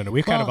been,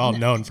 we've kind of all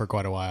known for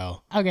quite a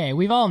while. Okay,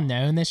 we've all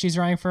known that she's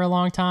running for a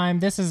long time.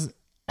 This is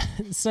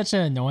such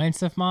an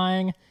annoyance of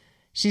mine.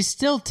 She's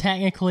still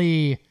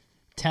technically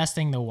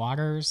testing the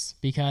waters,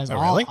 because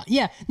really?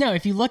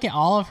 If you look at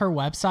all of her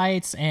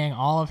websites and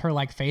all of her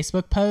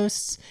Facebook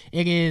posts,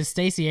 it is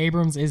Stacey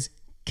Abrams is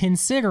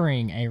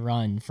considering a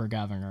run for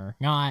governor,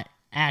 not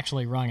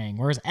actually running,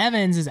 whereas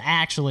Evans is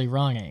actually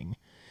running.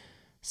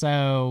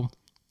 So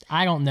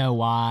I don't know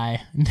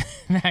why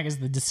that is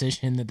the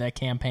decision that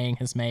campaign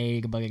has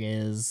made, but it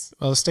is.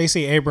 Well,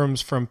 Stacey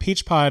Abrams from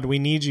Peach Pod, we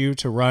need you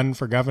to run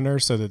for governor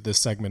so that this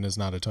segment is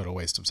not a total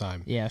waste of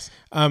time. Yes.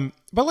 But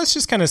let's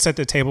just kind of set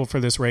the table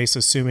for this race,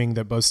 assuming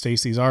that both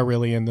Stacys are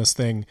really in this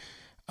thing.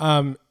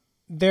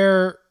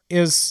 There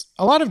is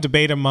a lot of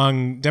debate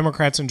among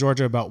Democrats in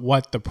Georgia about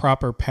what the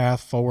proper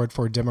path forward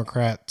for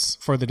Democrats,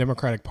 for the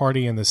Democratic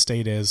Party in the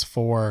state is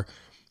for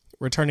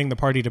returning the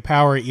party to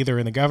power, either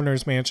in the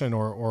governor's mansion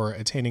or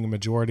attaining a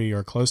majority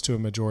or close to a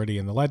majority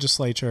in the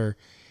legislature.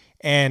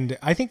 And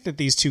I think that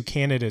these two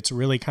candidates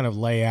really kind of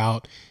lay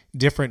out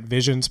different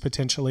visions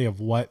potentially of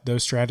what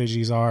those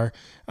strategies are.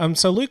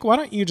 So Luke, why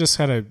don't you just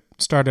kind of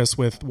start us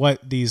with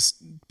what these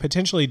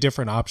potentially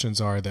different options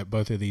are that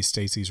both of these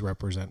Stacys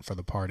represent for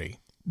the party?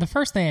 The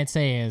first thing I'd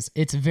say is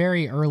it's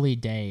very early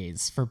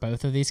days for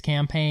both of these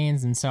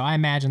campaigns, and so I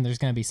imagine there's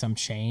going to be some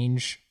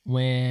change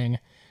when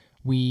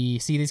we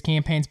see these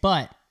campaigns.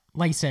 But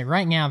like you said,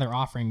 right now they're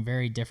offering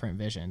very different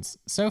visions.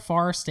 So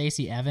far,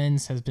 Stacey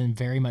Evans has been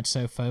very much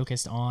so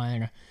focused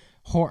on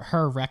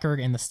her record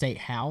in the state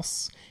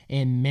house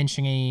in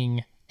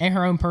mentioning, and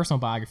her own personal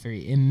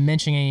biography, in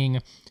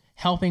mentioning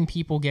helping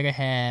people get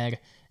ahead,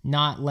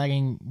 not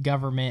letting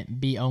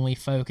government be only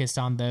focused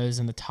on those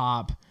in the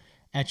top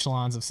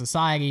echelons of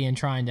society, and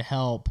trying to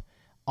help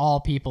all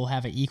people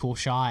have an equal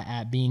shot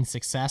at being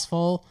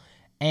successful.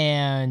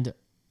 And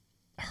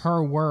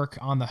her work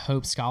on the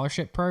Hope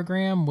Scholarship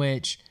Program,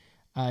 which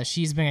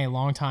she's been a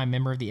longtime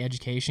member of the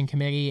Education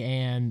Committee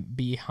and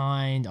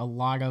behind a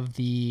lot of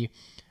the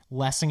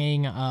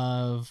lessening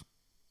of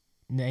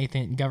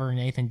Governor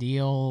Nathan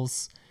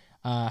Deal's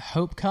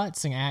Hope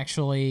cuts, and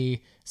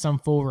actually some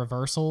full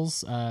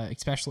reversals,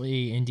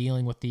 especially in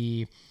dealing with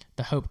the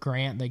Hope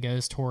grant that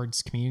goes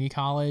towards community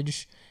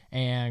college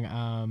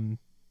and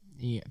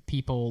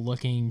people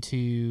looking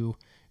to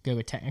go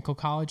to technical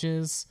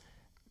colleges.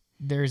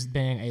 There's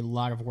been a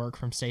lot of work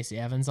from Stacey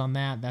Evans on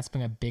that. That's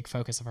been a big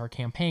focus of her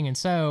campaign. And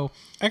so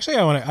actually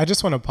I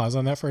just want to pause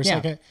on that for a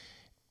second.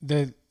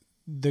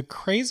 The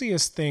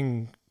craziest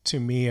thing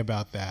to me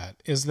about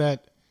that is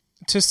that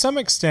to some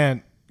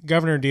extent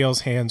Governor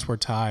Deal's hands were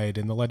tied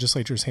and the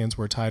legislature's hands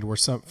were tied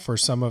for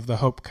some of the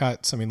Hope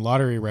cuts. I mean,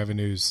 lottery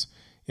revenues,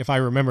 if I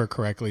remember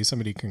correctly,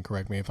 somebody can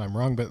correct me if I'm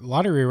wrong, but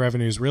lottery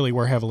revenues really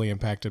were heavily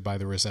impacted by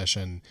the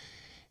recession.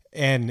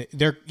 And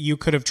you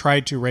could have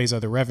tried to raise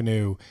other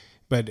revenue,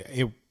 but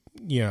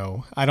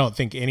I don't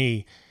think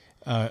any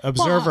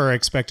observer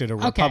expected a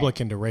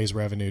Republican to raise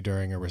revenue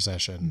during a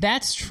recession.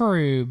 That's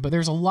true, but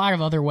there's a lot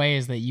of other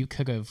ways that you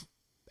could have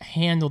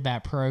handled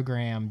that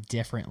program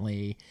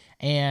differently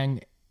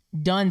and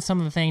done some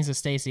of the things that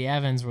Stacey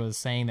Evans was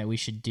saying that we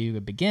should do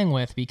to begin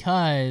with,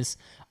 because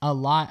a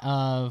lot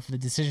of the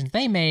decisions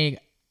they made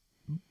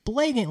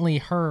blatantly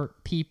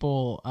hurt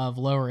people of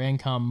lower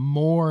income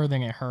more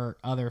than it hurt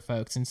other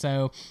folks. And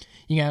so,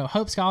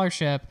 Hope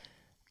Scholarship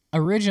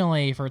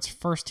originally for its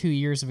first 2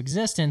 years of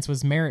existence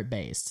was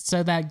merit-based.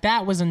 So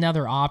that was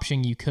another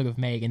option you could have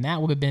made, and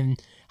that would have been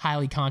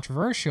highly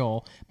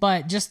controversial.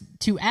 But just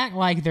to act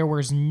like there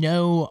was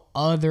no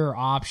other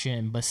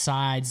option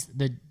besides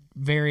the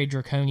very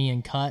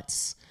draconian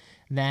cuts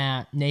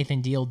that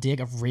Nathan Deal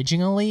did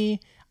originally,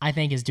 I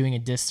think is doing a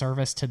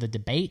disservice to the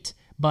debate.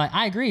 But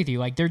I agree with you.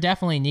 Like, there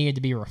definitely needed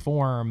to be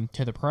reform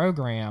to the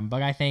program,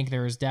 but I think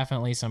there's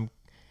definitely some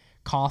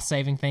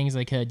cost-saving things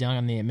they could have done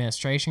on the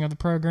administration of the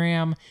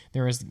program.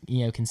 There was,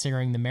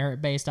 considering the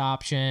merit-based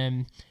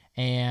option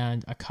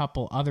and a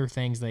couple other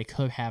things they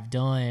could have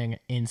done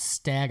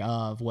instead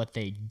of what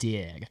they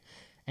did.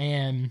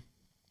 And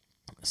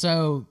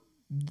so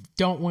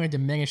don't want to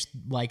diminish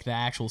like the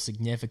actual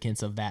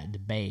significance of that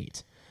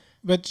debate.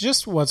 But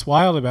just what's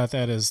wild about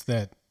that is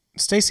that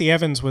Stacey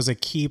Evans was a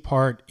key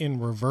part in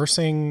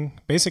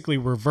basically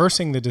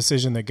reversing the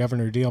decision that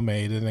Governor Deal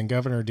made, and then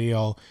Governor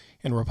Deal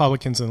and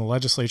Republicans in the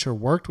legislature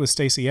worked with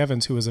Stacey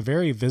Evans, who was a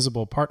very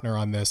visible partner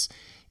on this,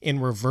 in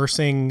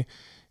reversing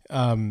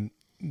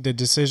the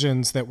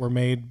decisions that were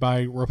made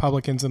by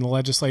Republicans in the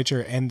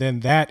legislature, and then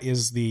that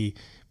is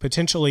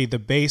potentially the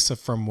base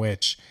from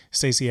which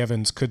Stacey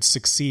Evans could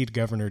succeed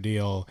Governor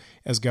Deal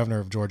as governor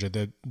of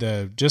Georgia.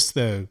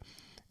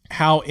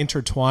 How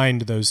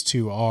intertwined those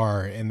two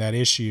are in that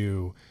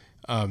issue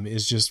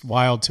is just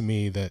wild to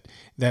me.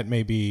 That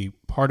may be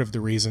part of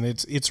the reason.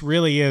 It's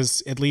really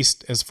is, at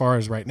least as far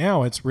as right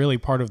now, it's really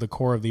part of the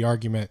core of the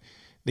argument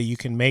that you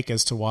can make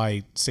as to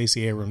why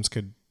Stacey Evans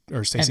could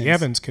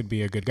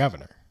be a good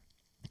governor.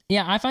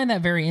 Yeah, I find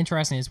that very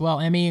interesting as well.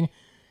 I mean,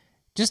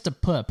 just to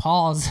put a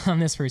pause on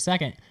this for a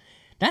second,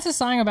 that's a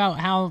sign about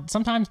how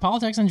sometimes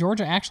politics in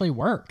Georgia actually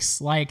works.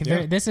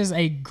 This is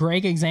a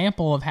great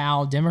example of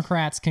how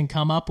Democrats can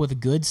come up with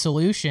good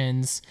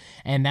solutions,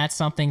 and that's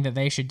something that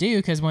they should do,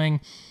 because when,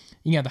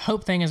 the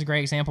Hope thing is a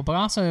great example, but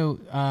also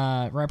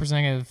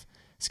Representative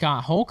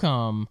Scott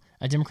Holcomb,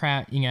 a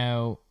Democrat,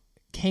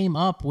 came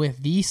up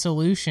with the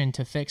solution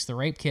to fix the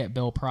rape kit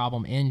bill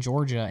problem in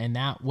Georgia, and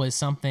that was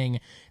something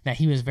that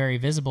he was very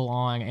visible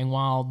on. And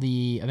while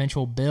the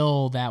eventual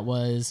bill that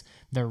was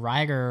the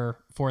writer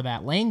for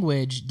that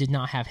language did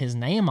not have his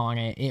name on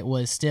it, it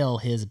was still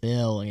his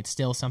bill, and it's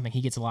still something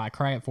he gets a lot of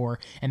credit for,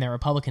 and that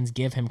Republicans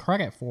give him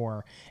credit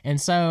for. And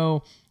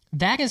so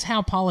that is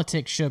how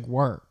politics should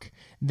work.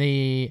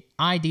 The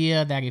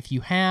idea that if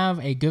you have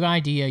a good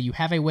idea, you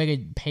have a way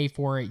to pay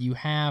for it, you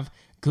have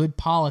good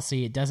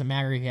policy, it doesn't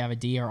matter if you have a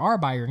D or R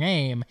by your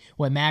name.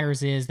 What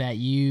matters is that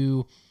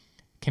you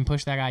can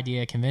push that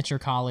idea, convince your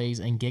colleagues,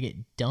 and get it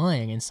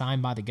done and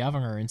signed by the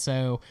governor. And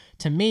so,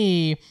 to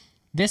me,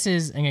 this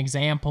is an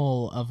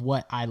example of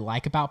what I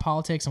like about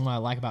politics and what I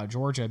like about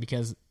Georgia,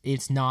 because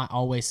it's not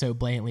always so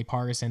blatantly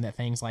partisan that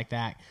things like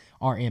that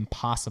are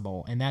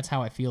impossible. And that's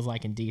how it feels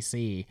like in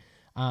DC.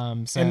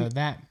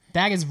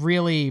 That is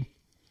really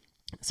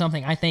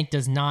something I think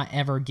does not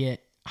ever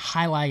get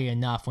highlighted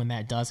enough when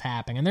that does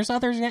happen. And there's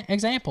other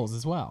examples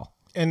as well.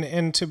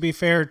 And to be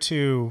fair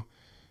to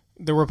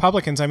the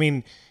Republicans, I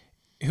mean,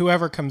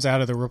 whoever comes out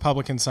of the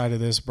Republican side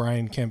of this,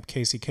 Brian Kemp,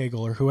 Casey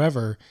Cagle, or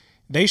whoever,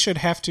 they should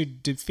have to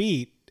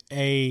defeat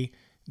a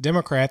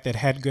Democrat that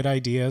had good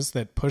ideas,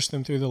 that pushed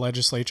them through the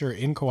legislature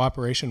in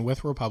cooperation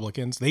with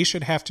Republicans. They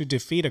should have to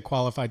defeat a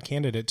qualified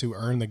candidate to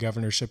earn the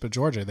governorship of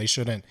Georgia. They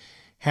shouldn't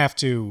have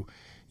to,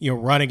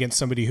 run against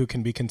somebody who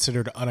can be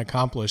considered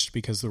unaccomplished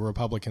because the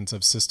Republicans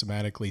have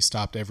systematically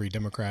stopped every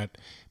Democrat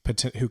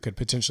who could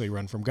potentially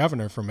run from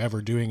governor from ever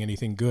doing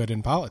anything good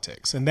in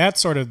politics. And that's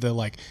sort of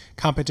the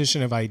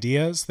competition of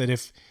ideas, that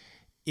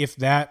if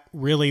that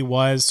really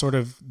was sort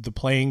of the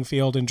playing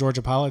field in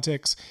Georgia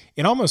politics,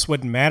 it almost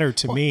wouldn't matter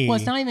to me. Well,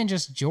 it's not even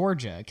just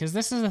Georgia, because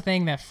this is the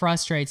thing that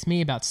frustrates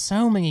me about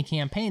so many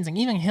campaigns, and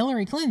even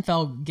Hillary Clinton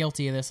fell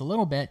guilty of this a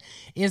little bit,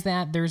 is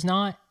that there's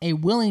not a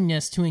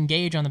willingness to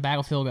engage on the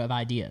battlefield of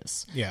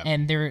ideas. Yeah.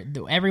 And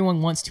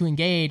everyone wants to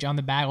engage on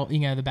the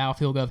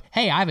battlefield of,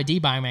 hey, I have a D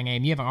by my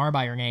name, you have an R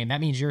by your name,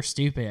 that means you're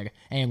stupid,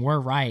 and we're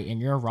right,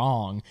 and you're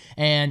wrong.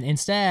 And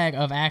instead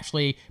of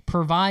actually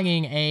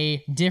providing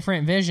a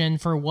different vision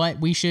for what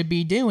we should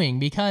be doing,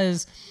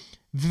 because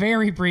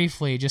very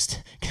briefly,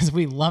 just because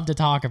we love to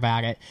talk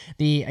about it,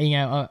 the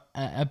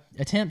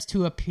attempts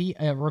to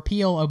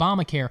repeal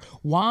Obamacare.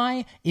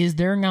 Why is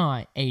there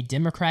not a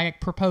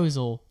Democratic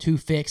proposal to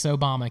fix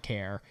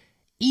Obamacare?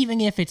 Even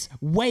if it's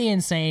way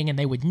insane and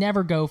they would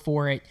never go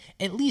for it,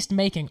 at least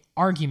make an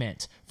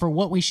argument for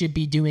what we should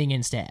be doing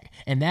instead.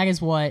 And that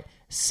is what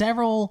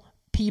several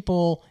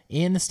people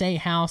in the state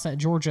house at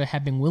Georgia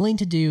have been willing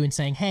to do, and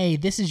saying, hey,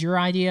 this is your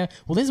idea.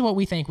 Well, this is what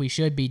we think we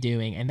should be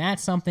doing. And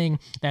that's something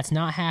that's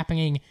not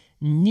happening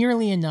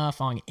nearly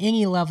enough on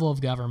any level of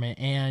government.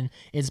 And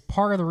is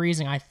part of the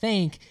reason I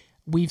think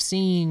we've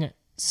seen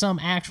some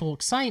actual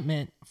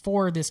excitement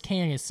for this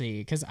candidacy.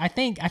 Because I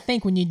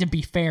think we need to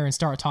be fair and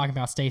start talking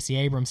about Stacey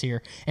Abrams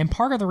here. And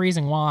part of the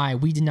reason why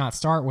we did not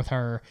start with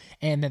her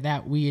and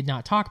that we did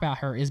not talk about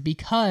her is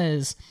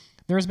because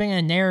there's been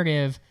a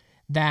narrative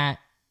that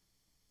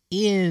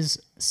is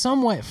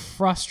somewhat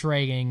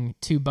frustrating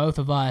to both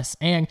of us.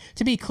 And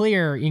to be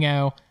clear,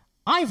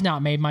 I've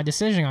not made my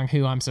decision on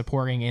who I'm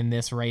supporting in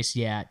this race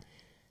yet.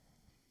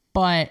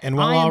 And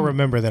we'll all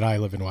remember that I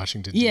live in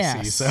Washington, D.C.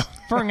 Yes, so.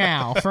 for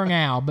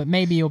now. But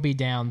maybe you'll be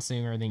down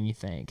sooner than you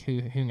think.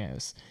 Who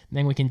knows?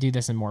 Then we can do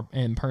this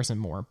in person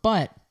more.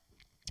 But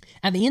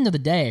at the end of the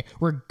day,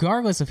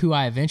 regardless of who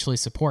I eventually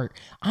support,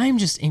 I'm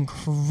just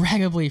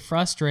incredibly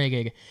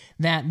frustrated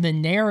that the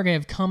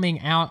narrative coming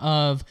out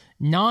of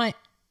not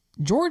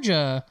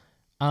Georgia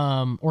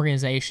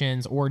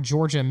organizations or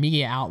Georgia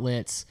media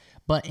outlets,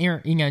 but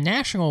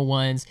national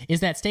ones, is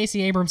that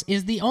Stacey Abrams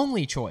is the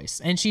only choice.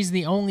 And she's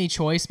the only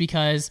choice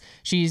because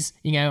she's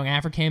an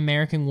African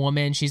American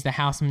woman, she's the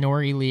House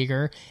Minority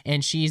Leader,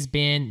 and she's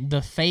been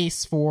the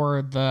face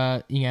for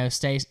the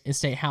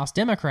state House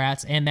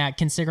Democrats, and that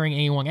considering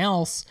anyone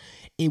else,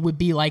 it would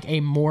be like a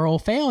moral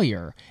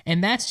failure.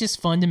 And that's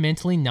just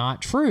fundamentally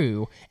not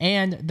true.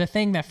 And the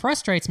thing that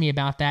frustrates me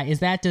about that is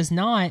that does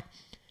not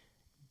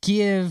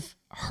give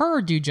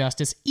her due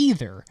justice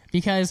either,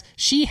 because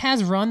she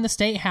has run the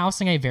state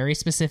house in a very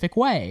specific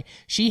way.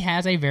 She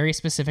has a very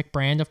specific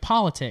brand of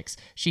politics.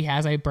 She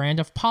has a brand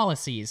of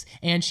policies,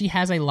 and she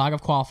has a lot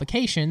of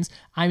qualifications.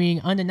 I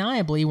mean,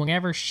 undeniably,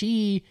 whenever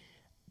she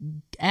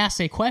asks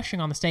a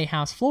question on the state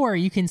house floor,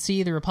 you can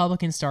see the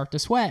Republicans start to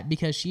sweat,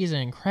 because she is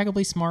an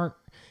incredibly smart,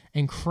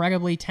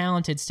 incredibly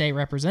talented state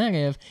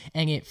representative,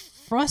 and it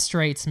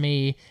frustrates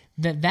me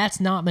that that's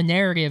not the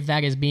narrative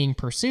that is being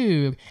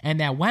pursued, and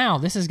that, wow,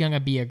 this is going to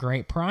be a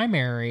great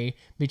primary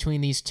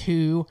between these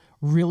two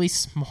really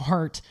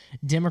smart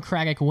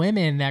Democratic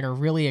women that are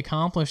really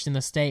accomplished in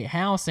the state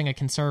house in a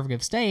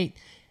conservative state.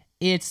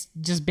 It's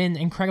just been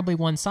incredibly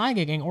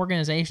one-sided, and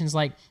organizations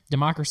like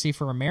Democracy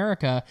for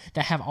America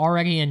that have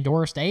already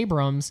endorsed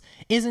Abrams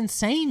is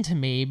insane to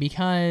me,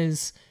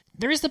 because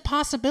there is the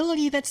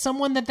possibility that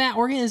someone that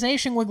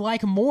organization would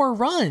like more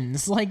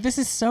runs. Like, this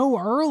is so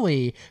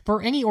early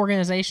for any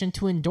organization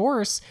to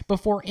endorse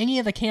before any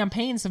of the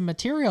campaigns have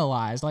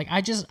materialized. Like,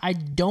 I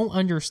don't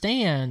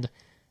understand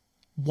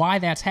why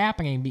that's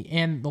happening.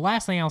 And the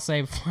last thing I'll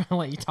say before I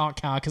let you talk,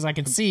 Kyle, because I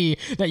can see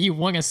that you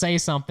want to say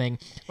something.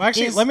 Well,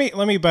 actually, let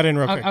me butt in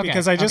real quick,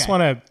 because I just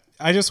want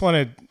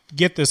to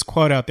get this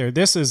quote out there.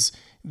 This is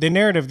the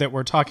narrative that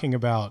we're talking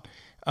about.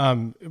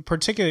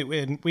 Particularly,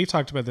 and we've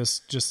talked about this,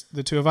 just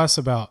the two of us,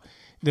 about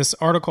this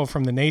article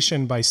from The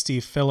Nation by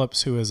Steve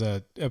Phillips, who is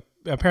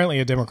apparently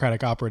a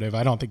Democratic operative.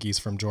 I don't think he's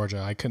from Georgia.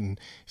 I couldn't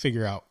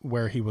figure out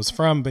where he was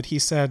from, but he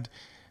said,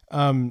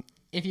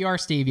 if you are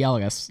Steve, yell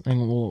at us,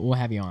 and we'll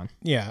have you on.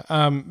 Yeah,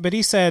 but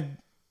he said,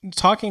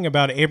 talking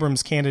about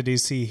Abrams'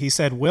 candidacy, he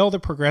said, will the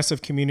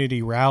progressive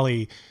community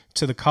rally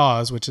to the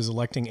cause, which is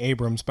electing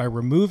Abrams, by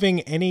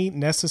removing any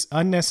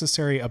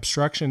unnecessary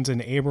obstructions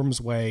in Abrams'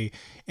 way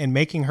and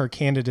making her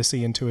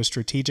candidacy into a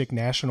strategic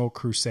national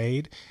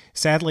crusade?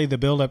 Sadly, the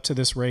buildup to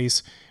this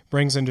race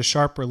brings into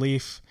sharp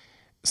relief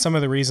some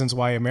of the reasons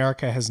why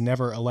America has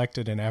never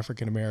elected an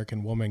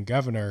African-American woman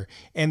governor.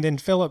 And then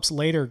Phillips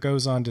later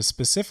goes on to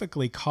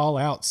specifically call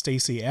out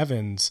Stacey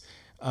Evans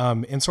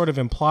and sort of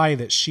imply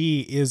that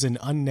she is an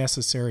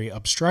unnecessary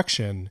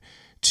obstruction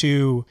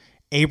to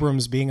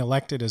Abrams being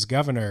elected as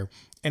governor.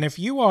 And if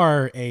you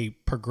are a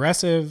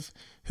progressive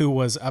who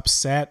was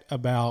upset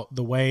about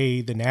the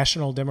way the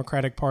National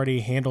Democratic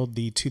Party handled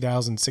the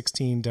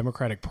 2016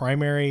 Democratic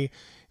primary,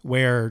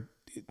 where,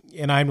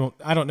 and I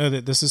don't know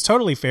that this is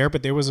totally fair,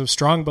 but there was a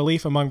strong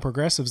belief among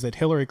progressives that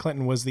Hillary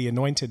Clinton was the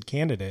anointed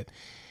candidate,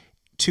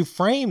 to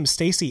frame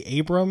Stacey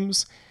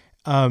Abrams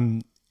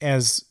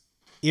as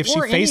if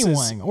she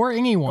faces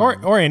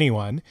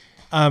anyone,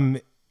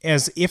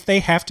 as if they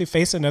have to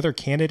face another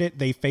candidate,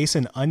 they face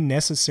an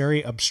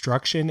unnecessary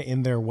obstruction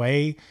in their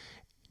way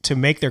to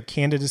make their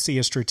candidacy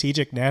a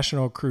strategic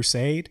national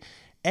crusade.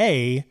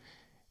 The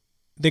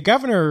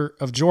governor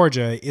of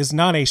Georgia is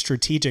not a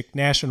strategic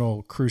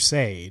national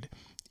crusade.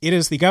 It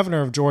is the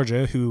governor of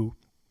Georgia who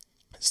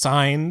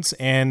signs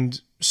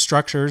and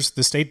structures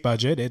the state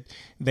budget.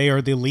 They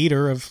are the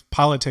leader of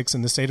politics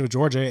in the state of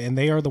Georgia, and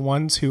they are the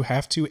ones who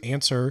have to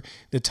answer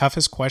the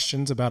toughest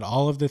questions about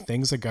all of the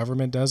things the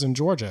government does in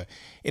Georgia.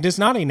 It is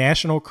not a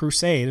national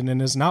crusade, and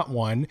it is not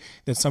one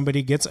that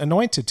somebody gets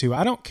anointed to.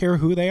 I don't care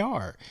who they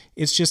are.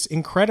 It's just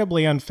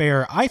incredibly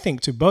unfair, I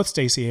think, to both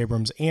Stacey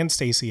Abrams and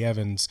Stacey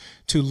Evans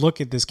to look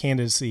at this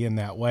candidacy in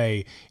that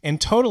way, and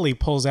totally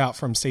pulls out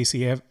from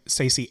Stacey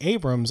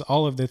Abrams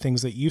all of the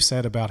things that you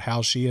said about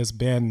how she has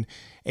been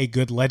a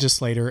good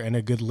legislator and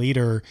a good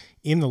leader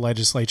in the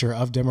legislature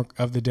of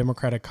the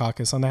Democratic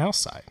caucus on the House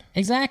side.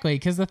 Exactly,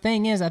 because the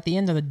thing is, at the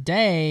end of the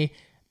day,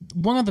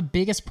 one of the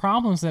biggest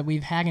problems that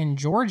we've had in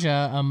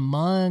Georgia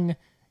among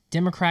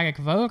Democratic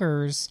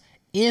voters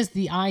is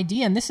the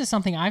idea, and this is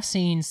something I've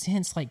seen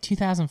since like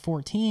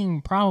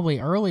 2014, probably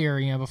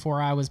earlier,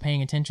 before I was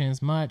paying attention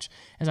as much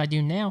as I do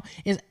now,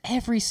 is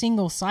every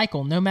single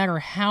cycle, no matter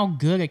how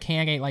good a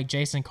candidate like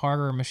Jason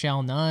Carter or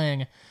Michelle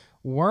Nunn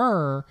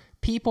were,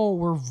 people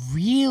were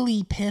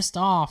really pissed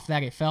off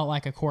that it felt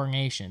like a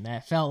coronation, that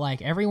it felt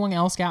like everyone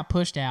else got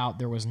pushed out.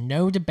 There was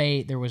no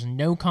debate. There was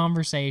no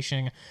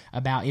conversation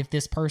about if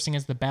this person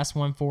is the best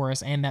one for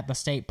us, and that the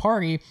state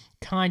party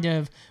kind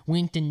of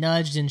winked and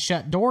nudged and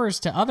shut doors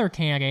to other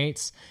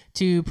candidates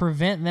to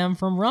prevent them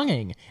from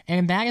running.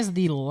 And that is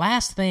the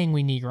last thing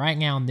we need right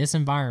now in this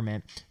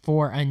environment,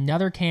 for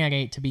another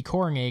candidate to be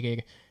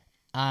coronated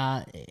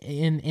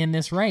in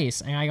this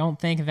race. And I don't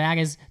think that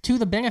is to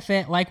the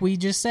benefit, like we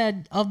just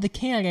said, of the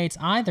candidates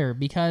either,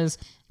 because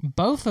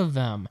both of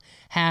them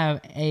have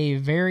a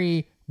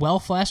very well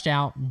fleshed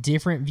out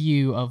different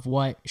view of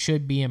what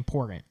should be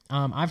important.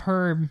 I've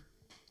heard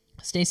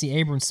Stacey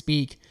Abrams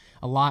speak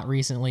a lot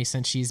recently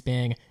since she's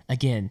been,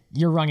 again,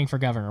 you're running for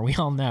governor, we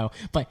all know,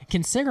 but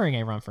considering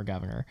a run for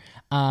governor,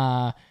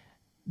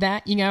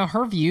 that,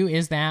 her view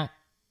is that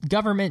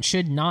government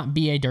should not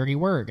be a dirty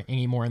word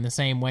anymore, in the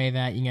same way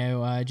that,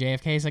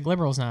 JFK said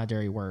liberal is not a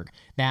dirty word,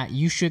 that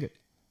you should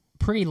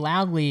pretty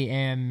loudly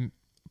and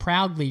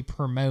proudly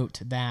promote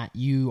that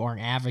you are an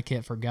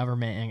advocate for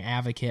government and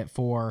advocate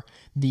for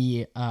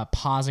the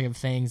positive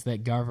things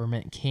that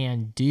government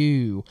can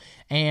do.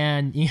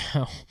 And,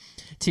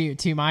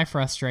 to my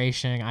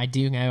frustration, I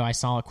do know I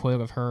saw a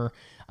quote of her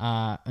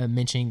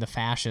mentioning the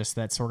fascists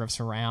that sort of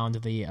surround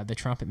the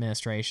Trump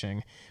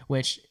administration,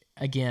 which,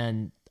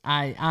 again,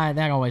 I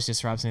that always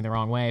just rubs me the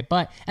wrong way.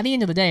 But at the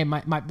end of the day,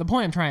 the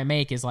point I'm trying to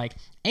make is, like,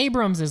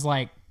 Abrams is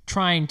like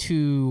trying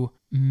to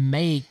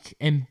make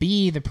and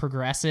be the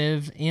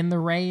progressive in the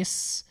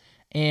race,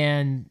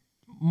 and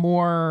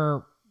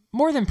more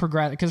than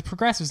progressive, because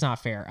progressive is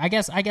not fair. I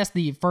guess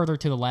the further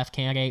to the left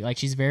candidate, like,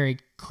 she's very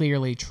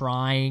clearly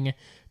trying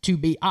to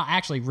be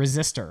actually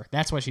resistor.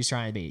 That's what she's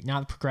trying to be,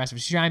 not the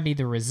progressive. She's trying to be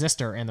the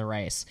resistor in the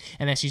race,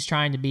 and that she's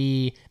trying to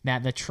be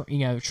that the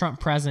Trump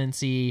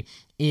presidency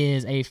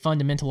is a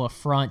fundamental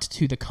affront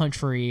to the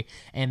country,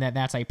 and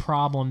that's a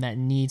problem that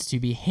needs to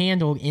be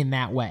handled in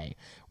that way.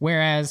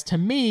 Whereas to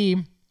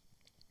me,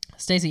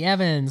 Stacey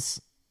Evans,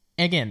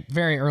 again,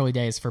 very early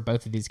days for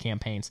both of these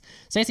campaigns,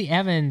 Stacey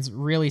Evans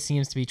really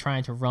seems to be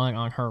trying to run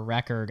on her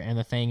record and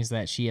the things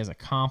that she has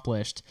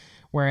accomplished,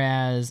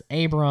 whereas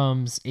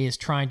Abrams is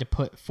trying to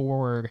put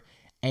forward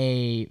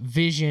a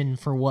vision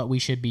for what we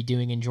should be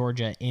doing in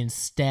Georgia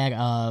instead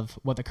of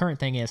what the current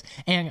thing is.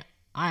 And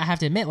I have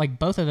to admit, like,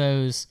 both of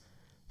those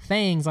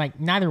things, like,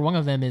 neither one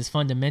of them is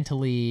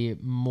fundamentally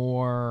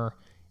more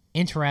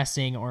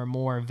interesting or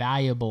more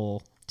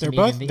valuable to me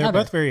than the other. They're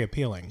both very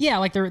appealing. Yeah,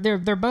 like, they're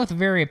both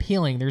very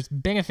appealing. There's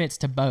benefits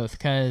to both,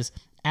 because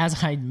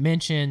as I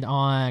mentioned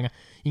on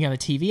the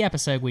TV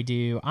episode we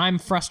do, I'm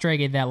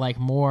frustrated that, like,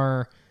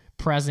 more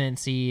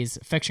presidencies,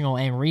 fictional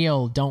and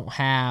real, don't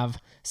have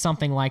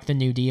something like the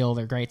New Deal,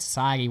 their Great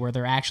Society, where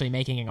they're actually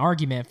making an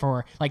argument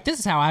for, like, this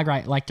is how I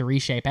like to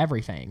reshape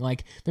everything.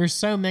 Like, there's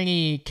so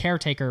many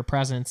caretaker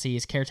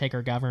presidencies,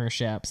 caretaker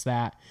governorships,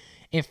 that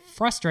it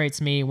frustrates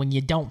me when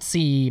you don't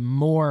see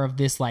more of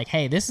this, like,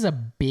 hey, this is a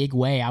big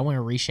way I want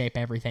to reshape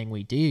everything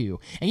we do.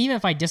 And even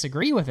if I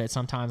disagree with it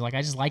sometimes, like,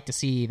 I just like to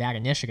see that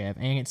initiative.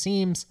 And it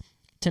seems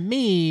to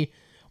me,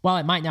 while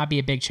it might not be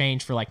a big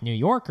change for, like, New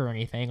York or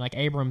anything, like,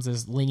 Abrams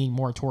is leaning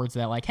more towards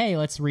that, like, hey,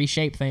 let's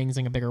reshape things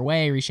in a bigger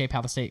way, reshape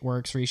how the state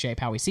works,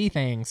 reshape how we see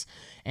things.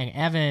 And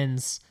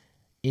Evans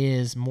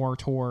is more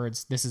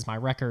towards, this is my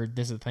record,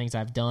 this is the things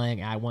I've done,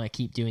 and I want to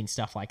keep doing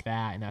stuff like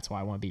that, and that's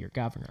why I want to be your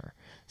governor.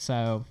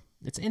 So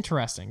it's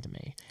interesting to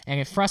me. And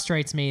it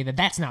frustrates me that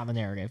that's not the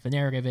narrative. The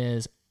narrative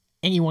is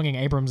anyone in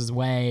Abrams'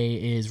 way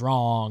is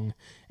wrong,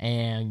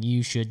 and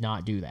you should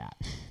not do that.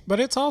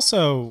 But it's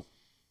also,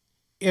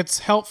 it's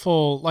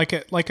helpful, like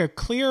a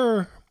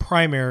clear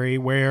primary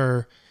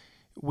where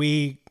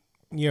we,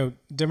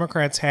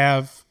 Democrats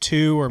have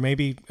two or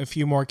maybe a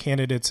few more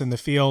candidates in the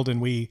field, and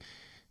we,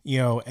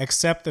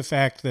 accept the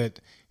fact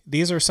that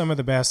these are some of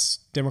the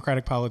best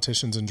Democratic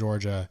politicians in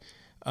Georgia.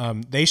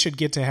 They should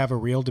get to have a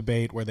real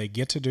debate where they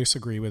get to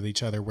disagree with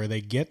each other, where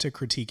they get to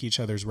critique each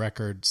other's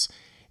records,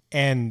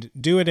 and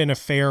do it in a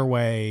fair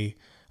way,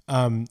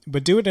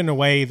 but do it in a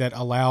way that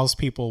allows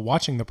people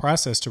watching the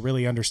process to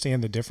really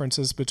understand the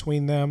differences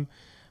between them.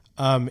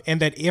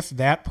 And that if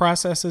that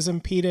process is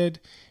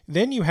impeded,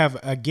 then you have,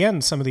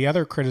 again, some of the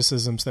other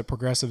criticisms that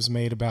progressives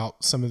made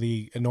about some of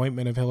the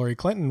anointment of Hillary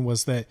Clinton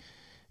was that,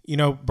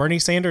 Bernie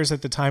Sanders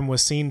at the time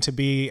was seen to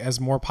be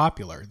as more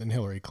popular than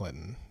Hillary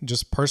Clinton,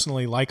 just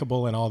personally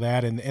likable and all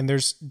that. And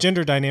there's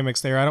gender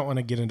dynamics there. I don't want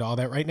to get into all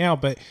that right now,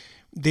 but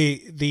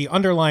the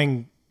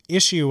underlying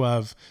issue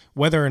of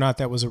whether or not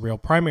that was a real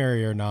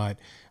primary or not,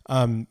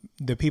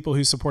 the people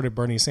who supported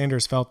Bernie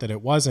Sanders felt that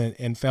it wasn't,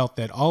 and felt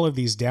that all of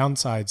these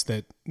downsides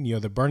that,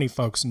 the Bernie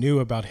folks knew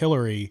about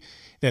Hillary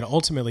that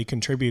ultimately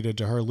contributed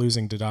to her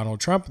losing to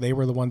Donald Trump, they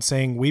were the ones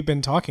saying, we've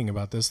been talking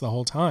about this the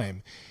whole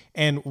time.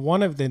 And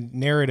one of the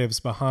narratives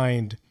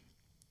behind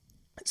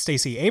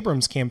Stacey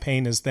Abrams'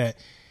 campaign is that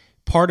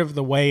part of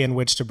the way in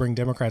which to bring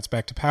Democrats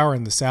back to power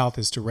in the South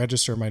is to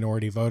register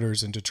minority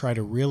voters and to try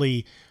to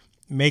really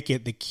make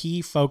it the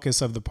key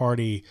focus of the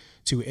party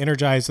to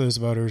energize those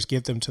voters,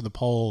 get them to the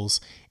polls,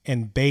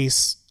 and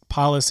base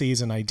policies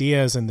and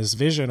ideas and this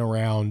vision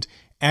around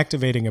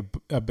activating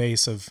a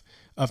base of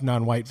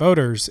non-white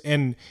voters.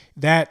 And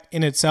that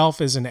in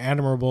itself is an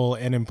admirable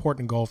and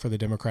important goal for the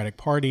Democratic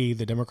Party.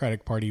 The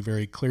Democratic Party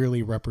very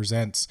clearly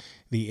represents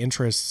the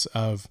interests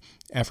of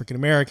African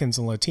Americans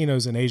and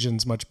Latinos and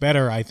Asians much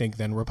better, I think,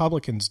 than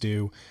Republicans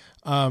do.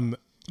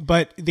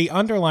 But the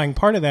underlying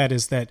part of that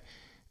is that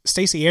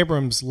Stacey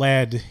Abrams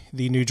led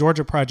the New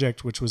Georgia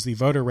Project, which was the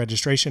voter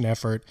registration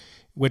effort,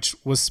 which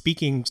was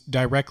speaking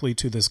directly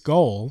to this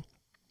goal.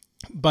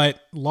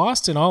 But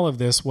lost in all of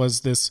this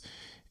was this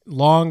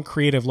long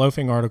creative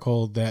loafing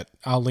article that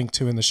I'll link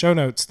to in the show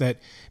notes that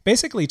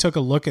basically took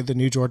a look at the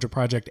New Georgia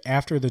Project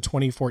after the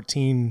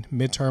 2014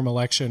 midterm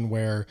election,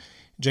 where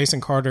Jason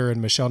Carter and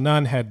Michelle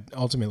Nunn had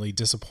ultimately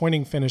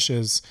disappointing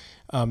finishes.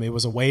 It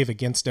was a wave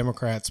against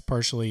Democrats,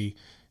 partially,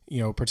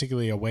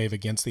 particularly a wave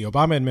against the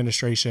Obama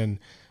administration.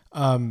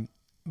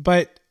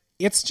 But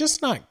it's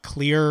just not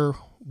clear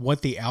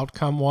what the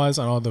outcome was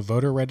on all the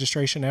voter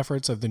registration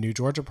efforts of the New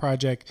Georgia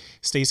Project.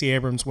 Stacey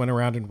Abrams went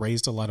around and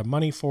raised a lot of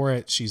money for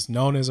it. She's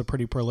known as a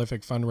pretty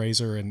prolific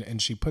fundraiser,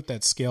 and she put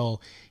that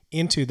skill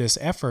into this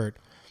effort.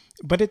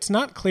 But it's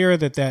not clear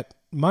that that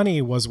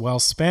money was well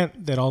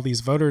spent, that all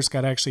these voters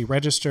got actually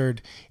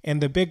registered. And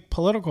the big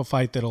political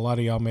fight that a lot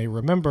of y'all may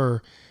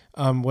remember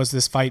was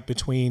this fight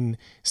between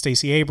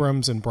Stacey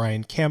Abrams and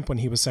Brian Kemp when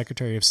he was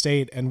Secretary of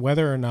State, and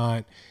whether or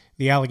not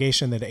the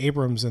allegation that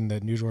Abrams and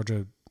the New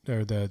Georgia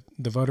or the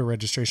voter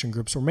registration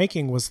groups were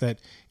making was that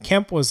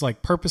Kemp was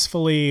like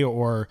purposefully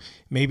or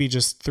maybe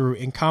just through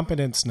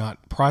incompetence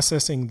not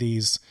processing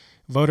these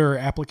voter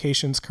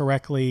applications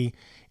correctly.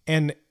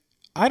 And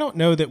I don't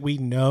know that we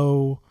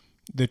know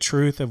the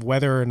truth of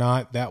whether or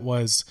not that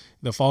was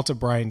the fault of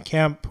Brian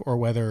Kemp or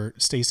whether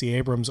Stacey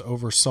Abrams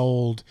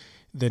oversold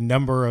the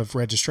number of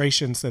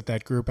registrations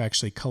that group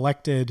actually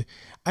collected.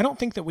 I don't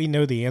think that we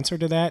know the answer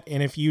to that.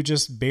 And if you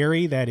just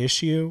bury that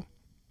issue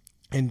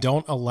and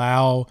don't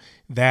allow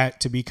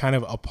that to be kind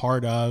of a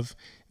part of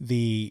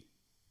the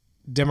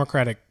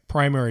Democratic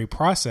primary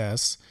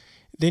process,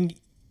 then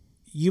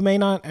you may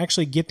not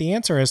actually get the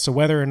answer as to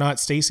whether or not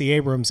Stacey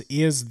Abrams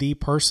is the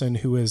person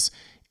who is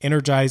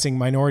energizing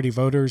minority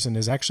voters and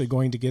is actually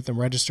going to get them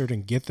registered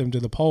and get them to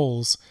the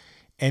polls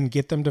and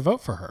get them to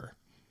vote for her.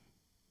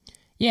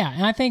 Yeah,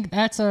 and I think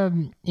that's a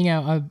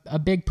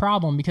big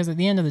problem, because at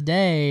the end of the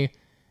day,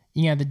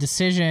 the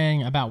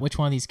decision about which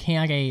one of these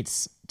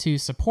candidates to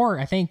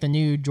support, I think the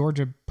New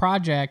Georgia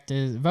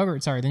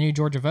the New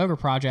Georgia Voter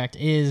Project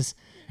is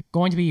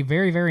going to be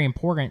very, very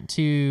important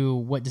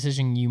to what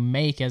decision you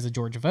make as a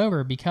Georgia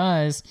voter,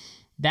 because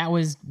that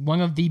was one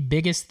of the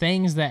biggest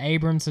things that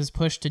Abrams has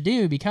pushed to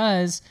do,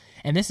 because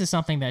and this is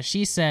something that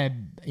she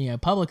said,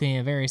 publicly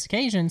on various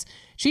occasions,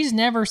 she's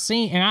never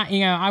seen, and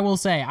I will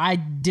say I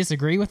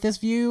disagree with this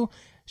view.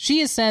 She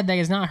has said that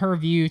it's not her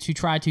view to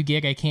try to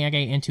get a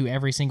candidate into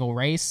every single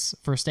race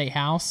for state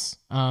house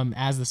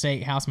as the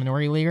state house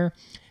minority leader.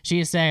 She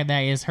has said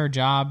that it is her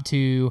job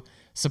to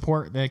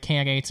support the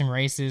candidates in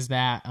races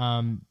that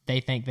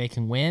they think they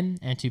can win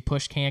and to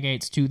push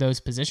candidates to those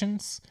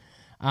positions.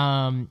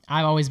 I've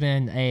always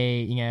been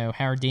a,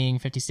 Howard Dean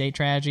 50 state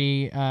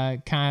strategy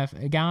kind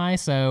of guy.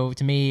 So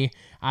to me,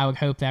 I would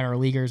hope that our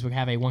leaguers would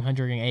have a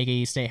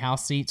 180 state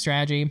house seat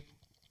strategy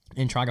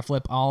and try to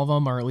flip all of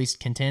them, or at least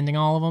contending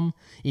all of them,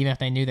 even if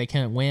they knew they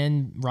couldn't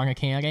win, run a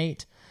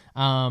candidate.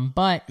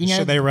 But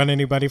should they run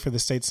anybody for the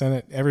state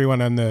senate? Everyone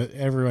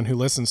who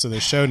listens to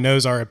this show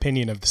knows our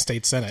opinion of the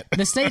state senate.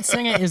 The state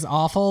senate is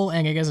awful,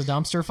 and it is a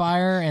dumpster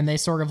fire, and they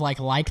sort of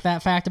like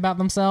that fact about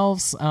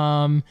themselves.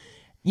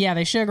 Yeah,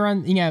 they should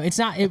run. It's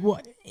not.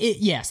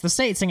 Yes, the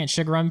state senate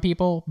should run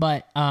people,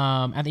 but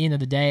at the end of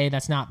the day,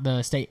 that's not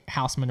the state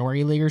house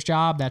minority leader's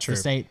job. That's True.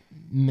 the state,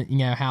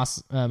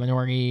 house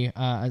minority.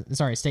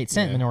 State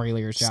senate minority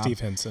leader's job. Steve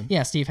Henson.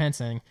 Yeah, Steve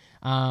Henson.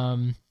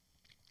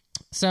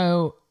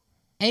 So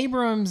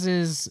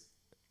Abrams'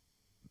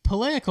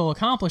 political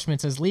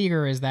accomplishments as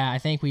leader is that I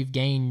think we've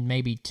gained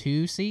maybe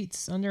 2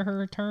 seats under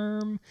her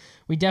term.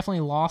 We definitely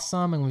lost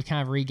some, and we've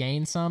kind of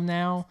regained some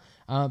now.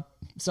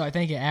 So I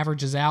think it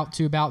averages out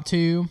to about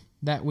 2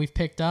 that we've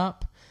picked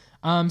up.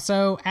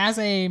 So as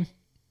a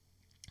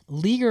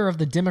leader of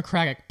the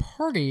Democratic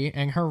Party,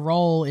 and her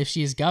role, if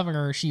she's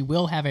governor, she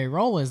will have a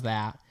role as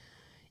that.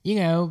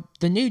 The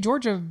new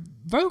Georgia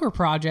Voter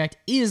Project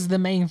is the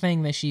main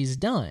thing that she's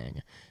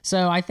done.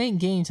 So I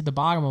think getting to the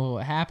bottom of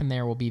what happened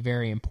there will be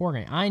very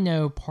important. I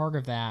know part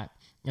of that,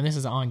 and this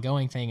is an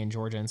ongoing thing in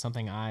Georgia and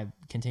something I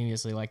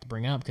continuously like to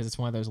bring up because it's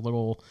one of those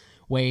little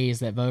ways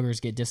that voters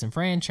get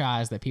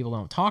disenfranchised that people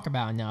don't talk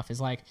about enough, is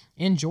like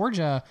in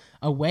Georgia,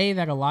 a way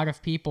that a lot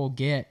of people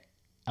get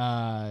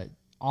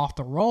off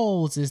the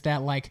rolls is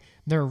that like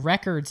their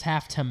records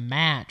have to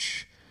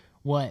match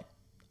what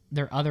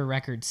their other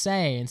records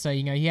say. And so,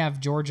 you have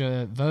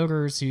Georgia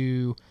voters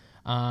who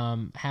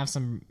have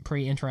some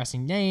pretty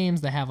interesting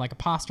names that have like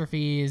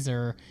apostrophes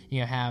or,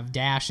 have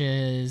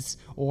dashes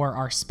or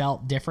are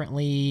spelt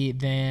differently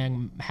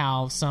than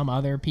how some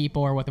other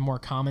people or what the more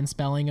common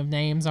spelling of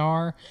names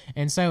are.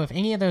 And so if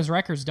any of those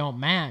records don't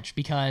match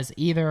because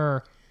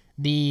either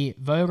the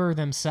voter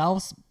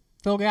themselves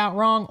filled it out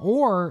wrong,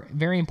 or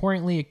very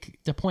importantly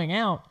to point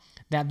out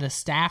that the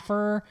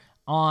staffer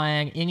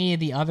on any of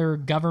the other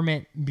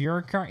government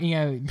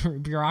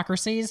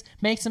bureaucracies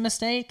makes a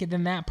mistake,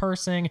 then that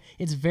person,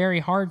 it's very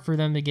hard for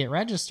them to get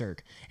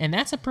registered. And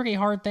that's a pretty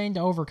hard thing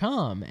to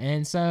overcome.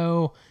 And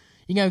so,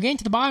 getting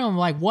to the bottom of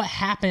like what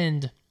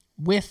happened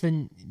with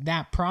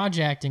that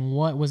project and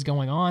what was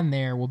going on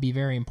there will be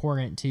very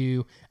important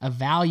to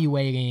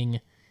evaluating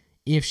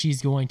if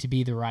she's going to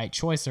be the right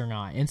choice or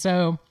not. And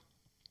so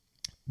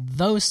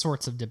those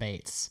sorts of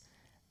debates,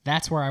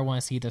 that's where I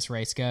want to see this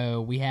race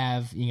go. We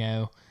have,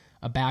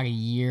 about a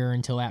year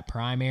until that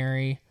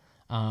primary.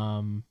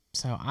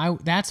 So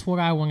that's what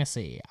I want to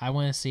see. I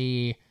want to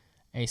see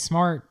a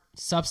smart,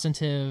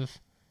 substantive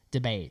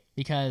debate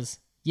because,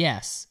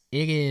 yes,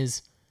 it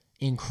is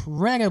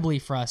incredibly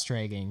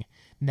frustrating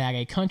that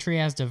a country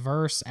as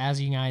diverse as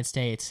the United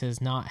States has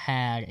not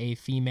had a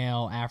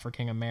female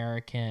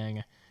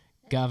African-American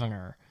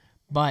governor.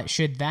 But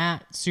should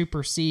that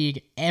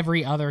supersede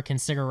every other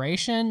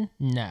consideration?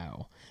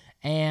 No.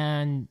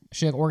 And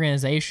should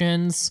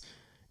organizations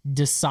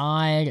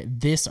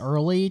decide this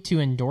early to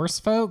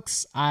endorse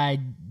folks? I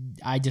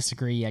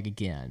disagree yet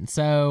again.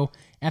 So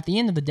at the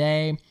end of the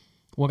day,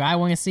 what I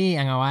want to see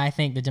and what I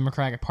think the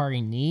Democratic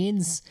Party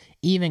needs,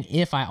 even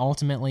if I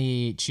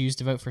ultimately choose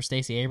to vote for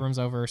Stacey Abrams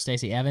over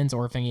Stacey Evans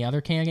or if any other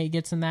candidate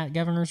gets in that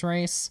governor's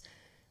race,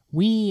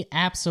 we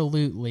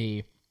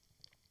absolutely,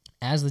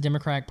 as the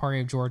Democratic Party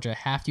of Georgia,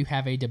 have to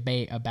have a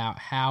debate about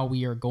how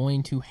we are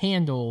going to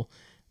handle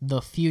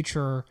the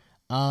future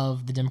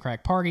of the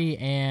Democratic Party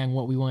and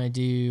what we want to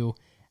do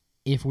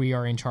if we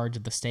are in charge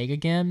of the state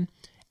again.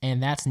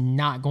 And that's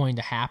not going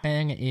to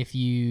happen if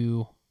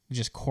you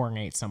just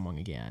coordinate someone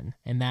again.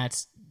 And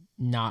that's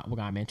not what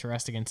I'm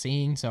interested in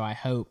seeing. So I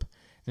hope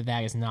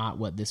that is not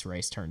what this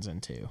race turns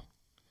into.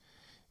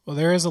 Well,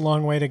 there is a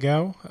long way to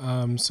go.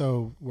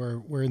 So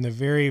we're in the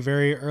very,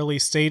 very early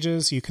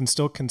stages. You can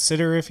still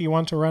consider if you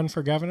want to run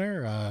for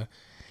governor.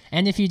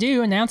 And if you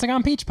do, announce it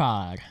on Peach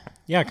Pod.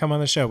 Yeah, come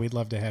on the show. We'd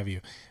love to have you.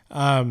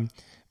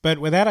 But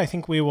with that, I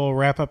think we will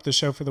wrap up the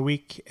show for the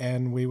week,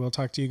 and we will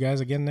talk to you guys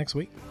again next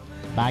week.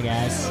 Bye,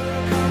 guys.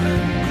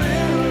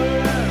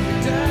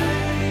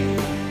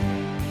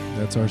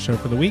 That's our show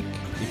for the week.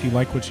 If you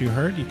like what you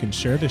heard, you can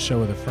share the show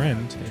with a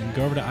friend and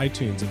go over to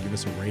iTunes and give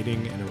us a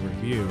rating and a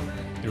review.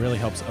 It really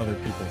helps other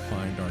people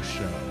find our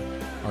show.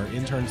 Our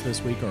interns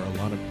this week are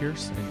Alana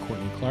Pierce and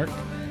Courtney Clark,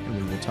 and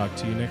we will talk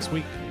to you next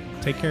week.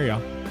 Take care,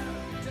 y'all.